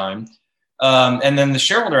all the time. And then the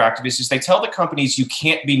shareholder activists, they tell the companies, you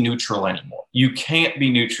can't be neutral anymore. You can't be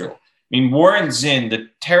neutral. I mean, Warren Zinn, the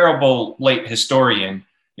terrible late historian,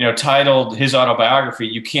 titled his autobiography,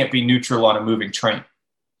 You Can't Be Neutral on a Moving Train,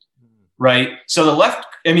 right? So the left,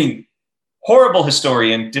 horrible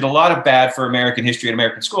historian, did a lot of bad for American history and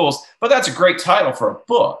American schools, but that's a great title for a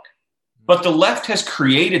book. But the left has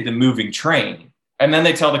created the moving train, and then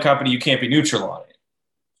they tell the company you can't be neutral on it.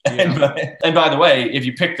 Yeah. And by the way, if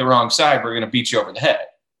you pick the wrong side, we're going to beat you over the head,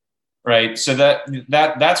 right? So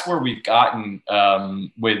that's where we've gotten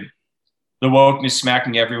with the wokeness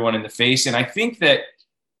smacking everyone in the face. And I think that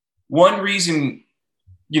one reason,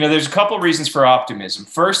 there's a couple of reasons for optimism.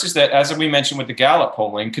 First is that, as we mentioned with the Gallup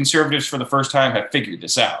polling, conservatives for the first time have figured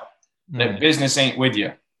this out, that business ain't with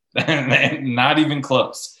you, not even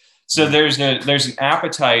close. So there's an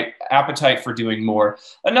appetite for doing more.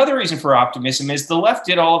 Another reason for optimism is the left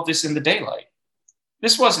did all of this in the daylight.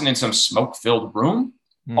 This wasn't in some smoke-filled room.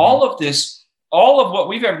 All of what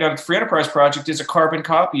we've ever done with the Free Enterprise Project is a carbon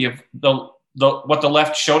copy of what the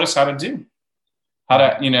left showed us how to do, how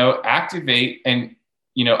to activate and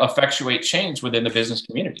effectuate change within the business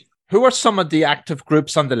community. Who are some of the active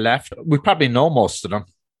groups on the left? We probably know most of them.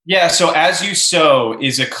 Yeah, so As You Sow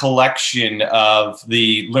is a collection of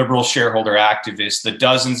the liberal shareholder activists, the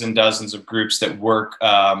dozens and dozens of groups that work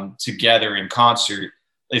together in concert.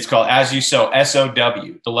 It's called As You Sow, SOW.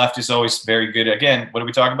 The left is always very good. Again, what do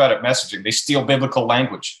we talk about at messaging? They steal biblical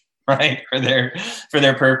language, right, for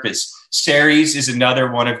their purpose. Ceres is another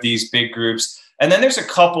one of these big groups. And then there's a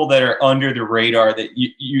couple that are under the radar that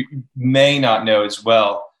you may not know as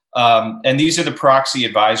well. And these are the proxy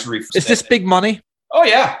advisory. Is this big money? Oh,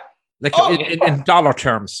 yeah. In dollar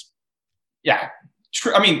terms. Yeah.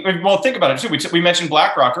 Well, think about it, too. We mentioned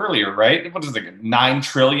BlackRock earlier, right? What is it, $9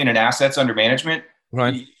 trillion in assets under management?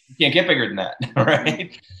 Right. You can't get bigger than that,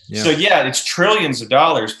 right? Yeah. So yeah, it's trillions of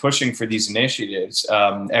dollars pushing for these initiatives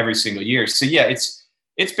every single year. So yeah, it's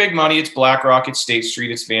big money. It's BlackRock, it's State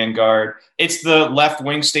Street, it's Vanguard, it's the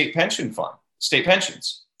left-wing state pension fund, state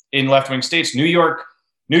pensions in left-wing states. New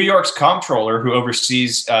York's comptroller, who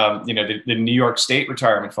oversees the New York State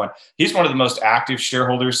Retirement Fund, he's one of the most active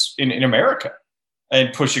shareholders in America,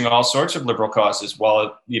 and pushing all sorts of liberal causes.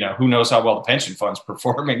 While who knows how well the pension fund's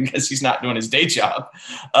performing because he's not doing his day job.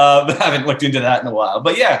 I haven't looked into that in a while.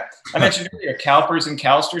 But yeah, I mentioned earlier, CalPERS and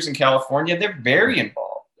CalSTRS in California, they're very involved.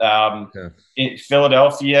 In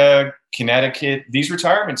Philadelphia, Connecticut, these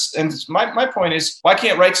retirements. And my point is, why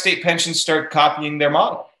can't Wright State Pensions start copying their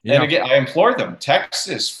model? Yeah. And again, I implore them,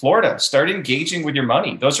 Texas, Florida, start engaging with your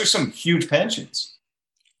money. Those are some huge pensions.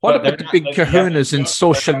 What about the big kahunas in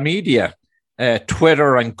social media,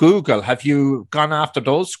 Twitter and Google? Have you gone after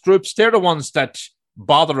those groups? They're the ones that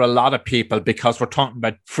bother a lot of people because we're talking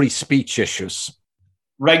about free speech issues.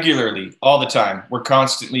 Regularly, all the time. We're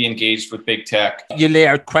constantly engaged with big tech. You lay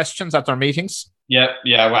out questions at their meetings? Yeah.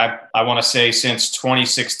 I want to say since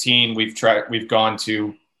 2016, we've gone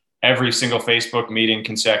to every single Facebook meeting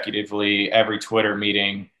consecutively, every Twitter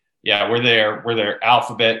meeting. Yeah, we're there. We're there.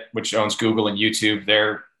 Alphabet, which owns Google and YouTube,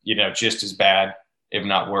 they're just as bad, if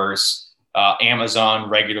not worse.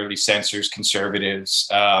 Amazon regularly censors conservatives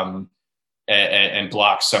and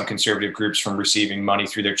blocks some conservative groups from receiving money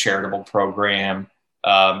through their charitable program.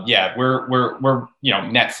 We're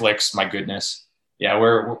Netflix, my goodness.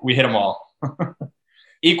 Yeah, we hit them all.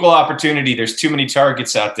 Equal opportunity. There's too many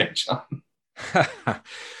targets out there, John.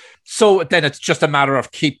 So then it's just a matter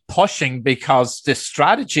of keep pushing, because this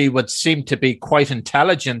strategy would seem to be quite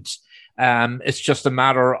intelligent. It's just a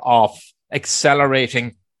matter of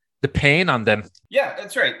accelerating the pain on them. Yeah,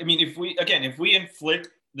 that's right. I mean, if we inflict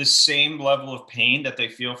the same level of pain that they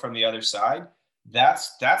feel from the other side,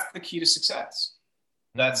 that's the key to success.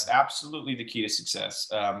 That's absolutely the key to success.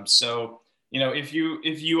 If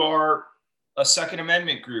you are a Second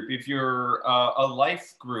Amendment group, if you're a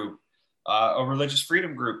life group, a religious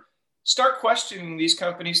freedom group, start questioning these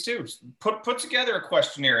companies too. Put together a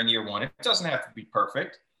questionnaire in year one. It doesn't have to be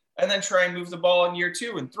perfect. And then try and move the ball in year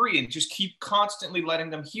 2 and 3 and just keep constantly letting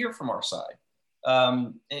them hear from our side.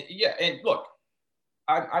 And look,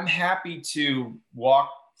 I'm happy to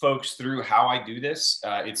walk folks through how I do this.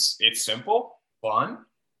 It's simple, fun.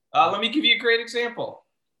 Let me give you a great example.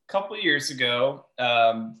 A couple of years ago,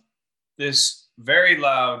 this very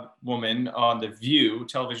loud woman on The View,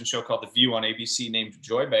 television show called The View on ABC, named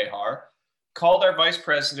Joy Behar, called our vice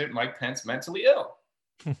president, Mike Pence, mentally ill.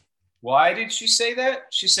 Why did she say that?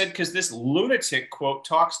 She said, because this lunatic, quote,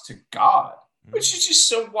 talks to God, which is just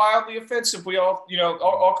so wildly offensive. We all,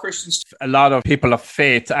 all Christians. A lot of people of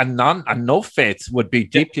faith and no faith would be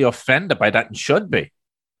deeply offended by that, and should be.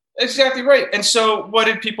 Exactly right. And so what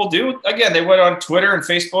did people do? Again, they went on Twitter and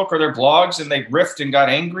Facebook or their blogs and they riffed and got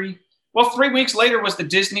angry. Well, 3 weeks later was the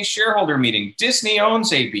Disney shareholder meeting. Disney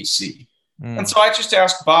owns ABC. And so I just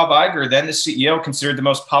asked Bob Iger, then the CEO, considered the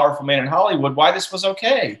most powerful man in Hollywood, why this was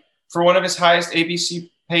okay for one of his highest ABC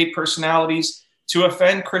paid personalities to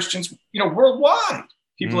offend Christians, worldwide,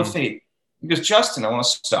 people of faith. He goes, Justin, I want to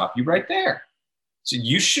stop you right there. So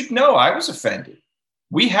you should know I was offended.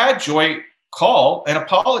 We had Joy call and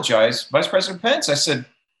apologize, Vice President Pence. I said,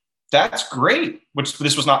 that's great, which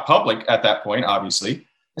this was not public at that point, obviously.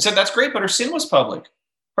 I said, that's great, but her sin was public.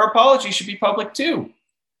 Her apology should be public too.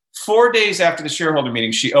 4 days after the shareholder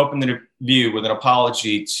meeting, she opened The View with an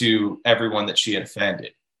apology to everyone that she had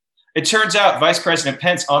offended. It turns out Vice President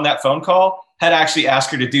Pence on that phone call had actually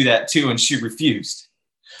asked her to do that too, and she refused.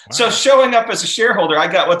 Wow. So showing up as a shareholder, I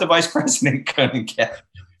got what the vice president couldn't get.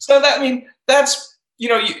 So that's,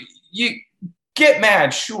 you get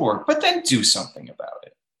mad, sure, but then do something about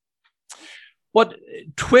it. What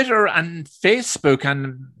Twitter and Facebook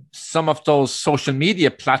and some of those social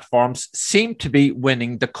media platforms seem to be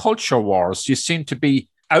winning the culture wars. You seem to be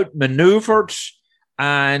outmaneuvered,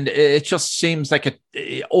 and it just seems like an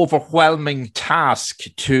overwhelming task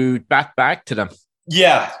to bat back to them.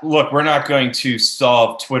 Yeah, look, we're not going to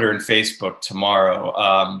solve Twitter and Facebook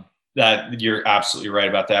tomorrow. That you're absolutely right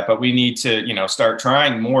about that. But we need to, start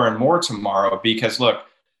trying more and more tomorrow, because look,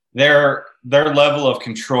 their level of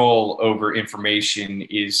control over information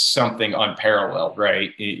is something unparalleled,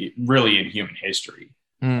 right? Really in human history.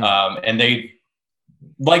 And they,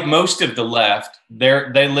 like most of the left,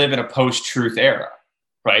 they live in a post-truth era,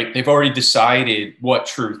 right? They've already decided what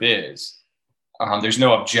truth is. There's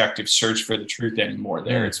no objective search for the truth anymore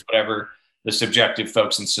there. It's whatever the subjective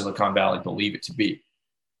folks in Silicon Valley believe it to be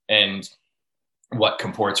and what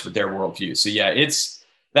comports with their worldview. So yeah, it's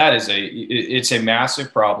it's a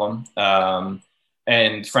massive problem.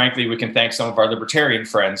 And frankly, we can thank some of our libertarian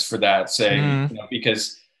friends for that,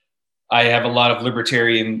 because I have a lot of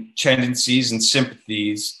libertarian tendencies and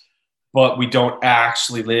sympathies, but we don't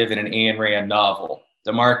actually live in an Ayn Rand novel.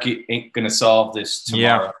 The market ain't going to solve this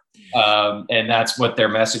tomorrow. Yeah. And that's what their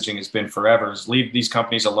messaging has been forever, is leave these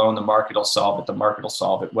companies alone. The market will solve it. The market will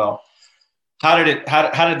solve it. Well, how did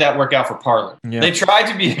that work out for Parler? Yeah. They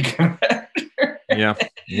tried to be a competitor.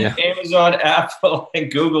 Yeah. Amazon, Apple,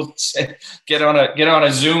 and Google get on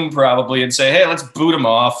a Zoom probably and say, hey, let's boot them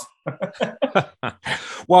off.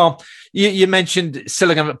 Well, you mentioned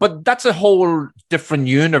Silicon, but that's a whole different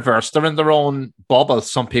universe. They're in their own bubble.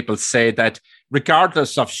 Some people say that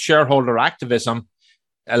regardless of shareholder activism,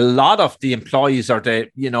 a lot of the employees are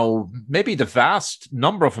maybe the vast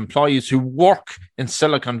number of employees who work in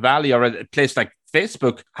Silicon Valley or a place like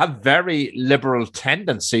Facebook have very liberal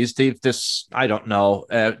tendencies. They've this, I don't know,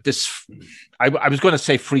 I was going to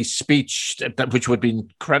say free speech, which would be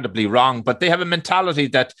incredibly wrong, but they have a mentality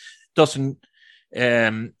that doesn't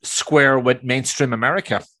square with mainstream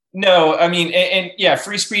America. No, I mean, and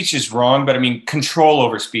free speech is wrong, but I mean, control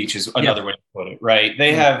over speech is another way to put it, right?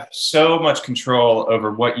 They have so much control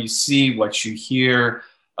over what you see, what you hear,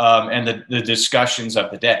 and the discussions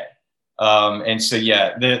of the day.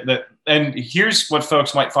 And here's what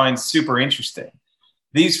folks might find super interesting.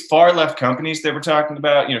 These far left companies that we're talking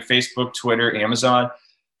about, Facebook, Twitter, Amazon,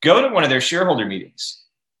 go to one of their shareholder meetings.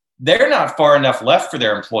 They're not far enough left for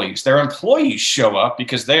their employees. Their employees show up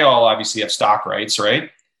because they all obviously have stock rights, right?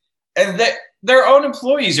 And their own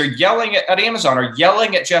employees are yelling at Amazon, or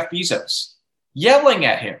yelling at Jeff Bezos, yelling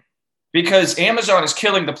at him because Amazon is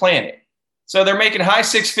killing the planet. So they're making high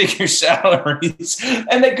six-figure salaries,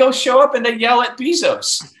 and they go show up and they yell at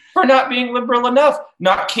Bezos for not being liberal enough,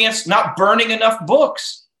 not burning enough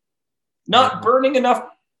books, not burning enough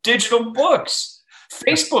digital books.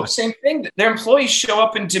 Facebook, same thing. Their employees show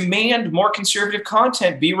up and demand more conservative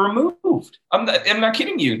content be removed. I'm not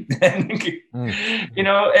kidding you. And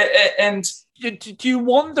do you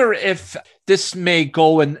wonder if this may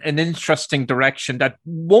go in an interesting direction that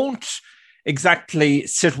won't exactly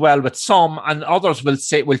sit well with some, and others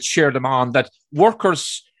will cheer them on, that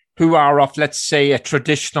workers who are of, let's say, a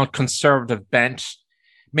traditional conservative bent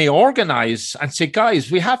may organize and say, guys,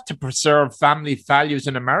 we have to preserve family values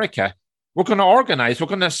in America. We're going to organize. We're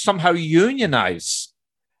going to somehow unionize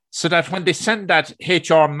so that when they send that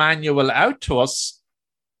HR manual out to us,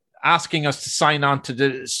 asking us to sign on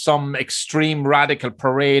to some extreme radical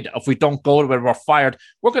parade, if we don't go to it, we're fired,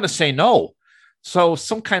 we're going to say no. So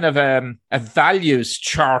some kind of a values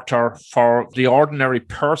charter for the ordinary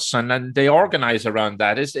person, and they organize around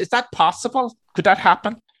that. Is that possible? Could that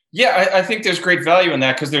happen? Yeah, I think there's great value in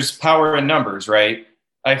that because there's power in numbers, right?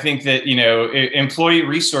 I think that, employee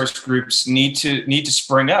resource groups need to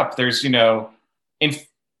spring up. There's,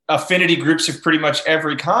 affinity groups of pretty much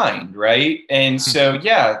every kind, right? And so,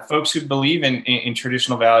 folks who believe in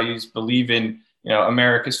traditional values, believe in,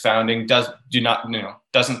 America's founding,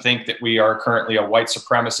 doesn't think that we are currently a white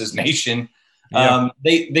supremacist nation. Yeah.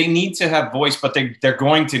 They need to have voice, but they're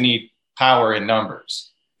going to need power in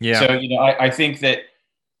numbers. Yeah. So, I think that,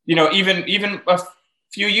 even a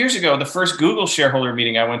few years ago, the first Google shareholder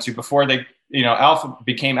meeting I went to before they,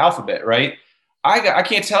 became Alphabet, right? I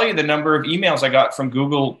can't tell you the number of emails I got from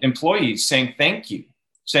Google employees saying thank you.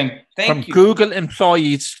 From Google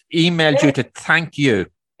employees emailed you to thank you.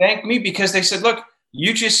 Thank me, because they said, look,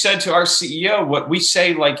 you just said to our CEO what we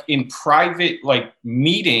say in private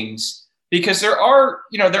meetings, because there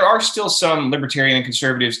are still some libertarian and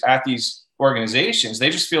conservatives at these organizations. They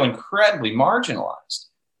just feel incredibly marginalized.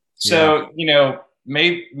 So,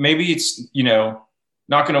 maybe it's,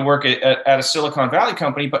 not going to work at a Silicon Valley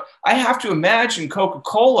company, but I have to imagine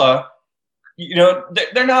Coca-Cola,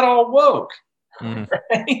 they're not all woke,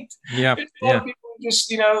 right? Yeah. There's a lot of people who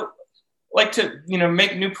just, like to,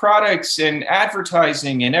 make new products and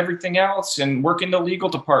advertising and everything else and work in the legal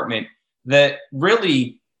department that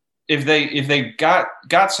really, if they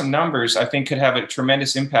got some numbers, I think could have a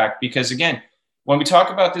tremendous impact. Because again, when we talk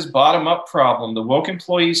about this bottom-up problem, the woke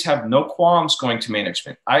employees have no qualms going to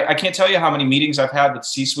management. I can't tell you how many meetings I've had with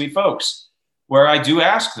C-suite folks where I do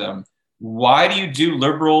ask them, why do you do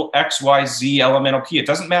liberal XYZ elemental P? It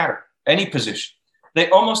doesn't matter, any position. They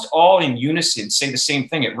almost all in unison say the same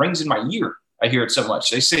thing. It rings in my ear. I hear it so much.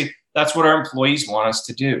 They say, that's what our employees want us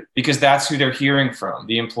to do, because that's who they're hearing from,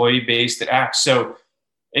 the employee base that acts. So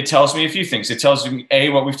it tells me a few things. It tells me, A,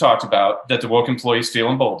 what we've talked about, that the woke employees feel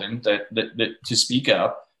emboldened that to speak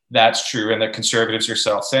up. That's true. And that conservatives are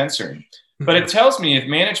self-censoring. But it tells me if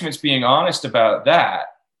management's being honest about that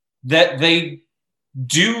they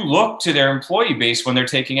do look to their employee base when they're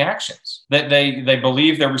taking actions, that they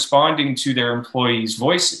believe they're responding to their employees'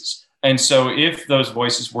 voices. And so if those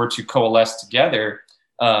voices were to coalesce together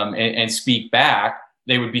and speak back,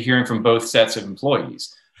 they would be hearing from both sets of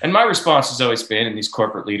employees. And my response has always been, and these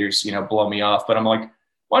corporate leaders, blow me off, but I'm like,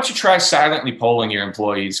 why don't you try silently polling your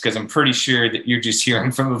employees? Because I'm pretty sure that you're just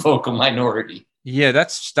hearing from a vocal minority. Yeah,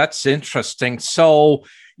 that's interesting. So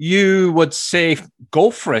you would say go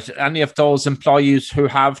for it. Any of those employees who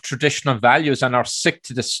have traditional values and are sick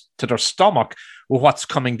to their stomach with what's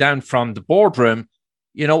coming down from the boardroom,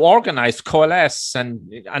 organize, coalesce,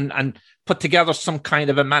 and put together some kind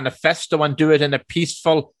of a manifesto and do it in a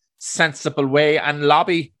peaceful, sensible way and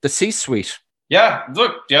lobby the C-suite. Yeah,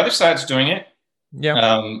 look, the other side's doing it.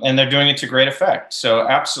 Yeah, and they're doing it to great effect. So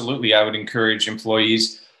absolutely, I would encourage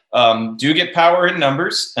employees, do get power in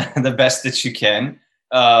numbers, the best that you can.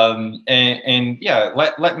 And yeah,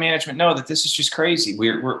 let management know that this is just crazy.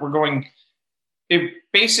 We're going, it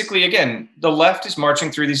basically, again, the left is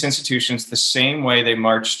marching through these institutions the same way they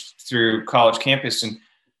marched through college campus. And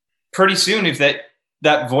pretty soon, if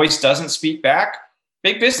that voice doesn't speak back,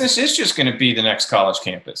 big business is just going to be the next college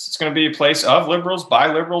campus. It's going to be a place of liberals,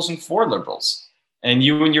 by liberals, and for liberals. And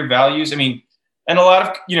you and your values, and a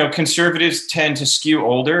lot of, conservatives tend to skew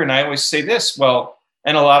older. And I always say this,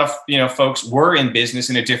 and a lot of, folks were in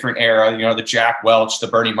business in a different era, the Jack Welch, the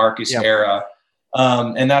Bernie Marcus era.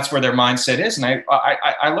 And that's where their mindset is. And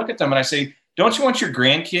I look at them and I say, don't you want your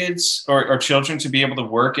grandkids or children to be able to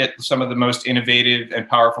work at some of the most innovative and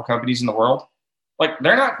powerful companies in the world? Like,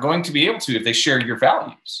 they're not going to be able to if they share your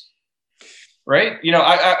values, right?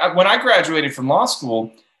 When I graduated from law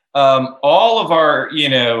school, all of our,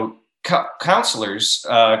 counselors,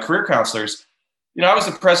 career counselors, I was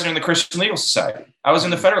the president of the Christian Legal Society. I was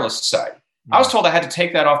in the Federalist Society. I was told I had to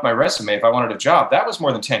take that off my resume if I wanted a job. That was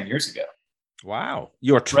more than 10 years ago. Wow.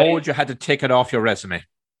 You were told you had to take it off your resume.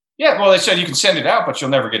 Yeah. Well, they said you can send it out, but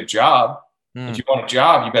you'll never get a job. If you want a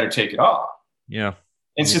job, you better take it off. Yeah.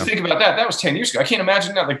 And so think about that. That was 10 years ago. I can't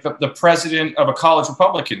imagine that, like the president of a college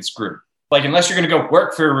Republicans group. Like, unless you're going to go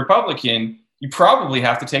work for a Republican, you probably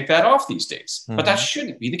have to take that off these days. But that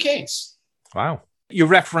shouldn't be the case. Wow. You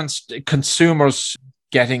referenced consumers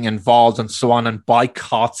getting involved and so on, and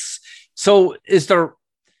boycotts. So is there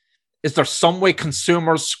some way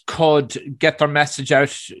consumers could get their message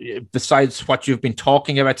out besides what you've been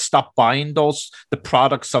talking about, stop buying the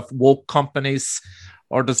products of woke companies?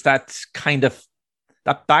 Or does that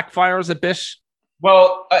that backfires a bit?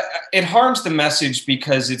 Well, it harms the message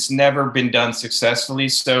because it's never been done successfully.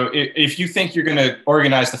 So if you think you're going to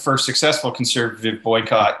organize the first successful conservative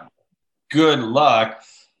boycott, good luck.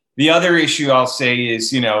 The other issue I'll say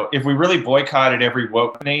is, if we really boycotted every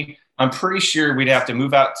woke company, I'm pretty sure we'd have to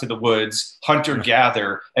move out to the woods, hunter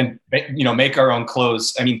gather, and, make our own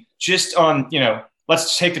clothes. Just on,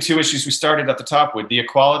 let's take the two issues we started at the top with, the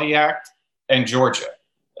Equality Act and Georgia.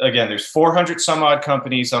 Again, there's 400 some odd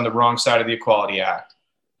companies on the wrong side of the Equality Act.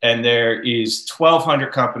 And there is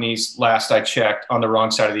 1,200 companies, last I checked, on the wrong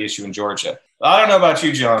side of the issue in Georgia. I don't know about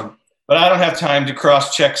you, John, but I don't have time to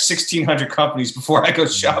cross-check 1,600 companies before I go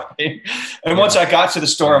shopping. And once I got to the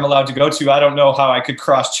store I'm allowed to go to, I don't know how I could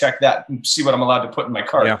cross-check that and see what I'm allowed to put in my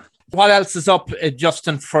cart. Yeah. What else is up,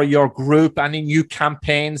 Justin, for your group? Any new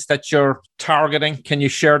campaigns that you're targeting? Can you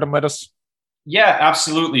share them with us? Yeah,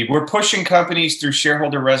 absolutely. We're pushing companies through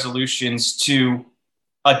shareholder resolutions to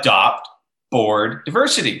adopt board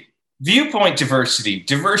diversity, viewpoint diversity,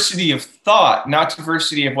 diversity of thought, not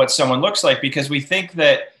diversity of what someone looks like, because we think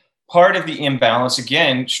that part of the imbalance,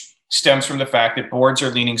 again, stems from the fact that boards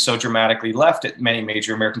are leaning so dramatically left at many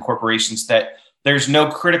major American corporations that there's no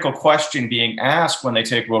critical question being asked when they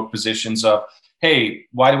take woke positions of, hey,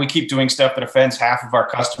 why do we keep doing stuff that offends half of our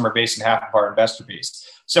customer base and half of our investor base?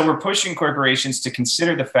 So we're pushing corporations to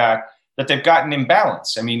consider the fact that they've got an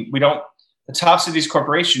imbalance. The tops of these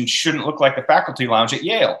corporations shouldn't look like the faculty lounge at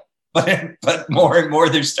Yale, but more and more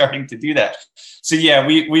they're starting to do that. So yeah,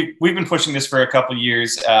 we've been pushing this for a couple of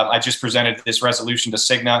years. I just presented this resolution to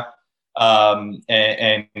Cigna,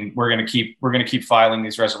 and we're going to keep filing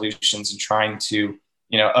these resolutions and trying to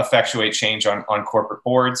effectuate change on corporate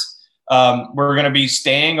boards. We're going to be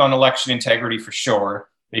staying on election integrity for sure,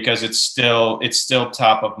 because it's still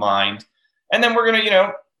top of mind. And then we're going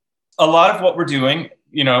to, a lot of what we're doing,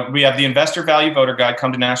 we have the Investor Value Voter Guide.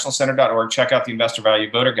 Come to nationalcenter.org, check out the Investor Value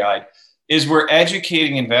Voter Guide. Is we're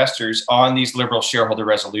educating investors on these liberal shareholder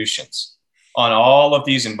resolutions, on all of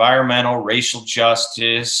these environmental, racial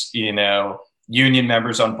justice, union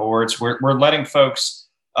members on boards. We're letting folks,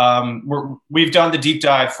 we've done the deep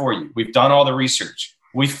dive for you. We've done all the research.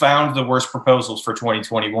 We found the worst proposals for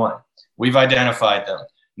 2021. We've identified them.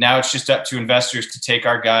 Now it's just up to investors to take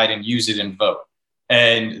our guide and use it and vote.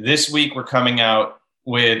 And this week we're coming out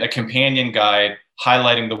with a companion guide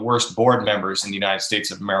highlighting the worst board members in the United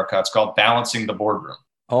States of America. It's called Balancing the Boardroom.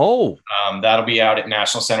 Oh. That'll be out at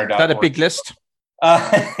nationalcenter.org. Is that a big list?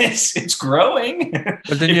 It's growing.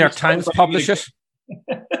 Will the New York Times publish it?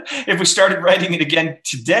 If we started writing it again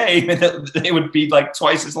today, it would be like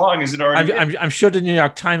twice as long as it already is. I'm sure the New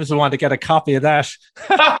York Times will want to get a copy of that.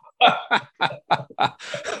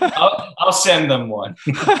 I'll send them one.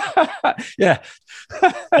 Yeah.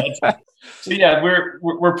 So yeah,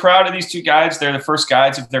 we're proud of these two guides. They're the first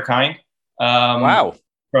guides of their kind. Wow.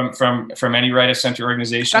 From any right of center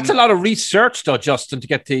organization. That's a lot of research, though, Justin, to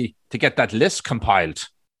get that list compiled.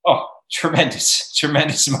 Oh, tremendous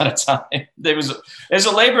amount of time. There's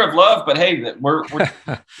a labor of love, but hey, we're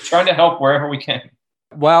trying to help wherever we can.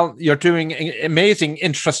 Well, you're doing amazing,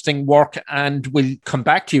 interesting work, and we'll come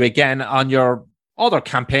back to you again on your other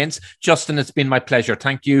campaigns. Justin, it's been my pleasure.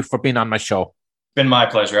 Thank you for being on my show. It's been my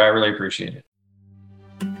pleasure. I really appreciate it.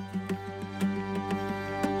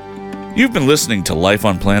 You've been listening to Life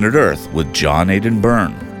on Planet Earth with John Aidan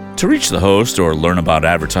Byrne. To reach the host or learn about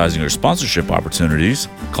advertising or sponsorship opportunities,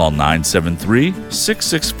 call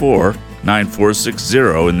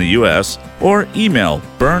 973-664-9460 in the U.S. or email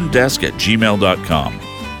byrnedesk@gmail.com.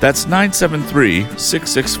 That's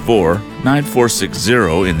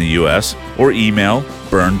 973-664-9460 in the U.S. or email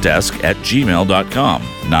byrnedesk@gmail.com.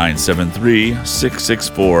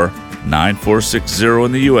 973-664-9460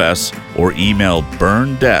 in the U.S. or email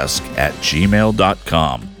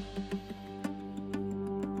byrnedesk@gmail.com.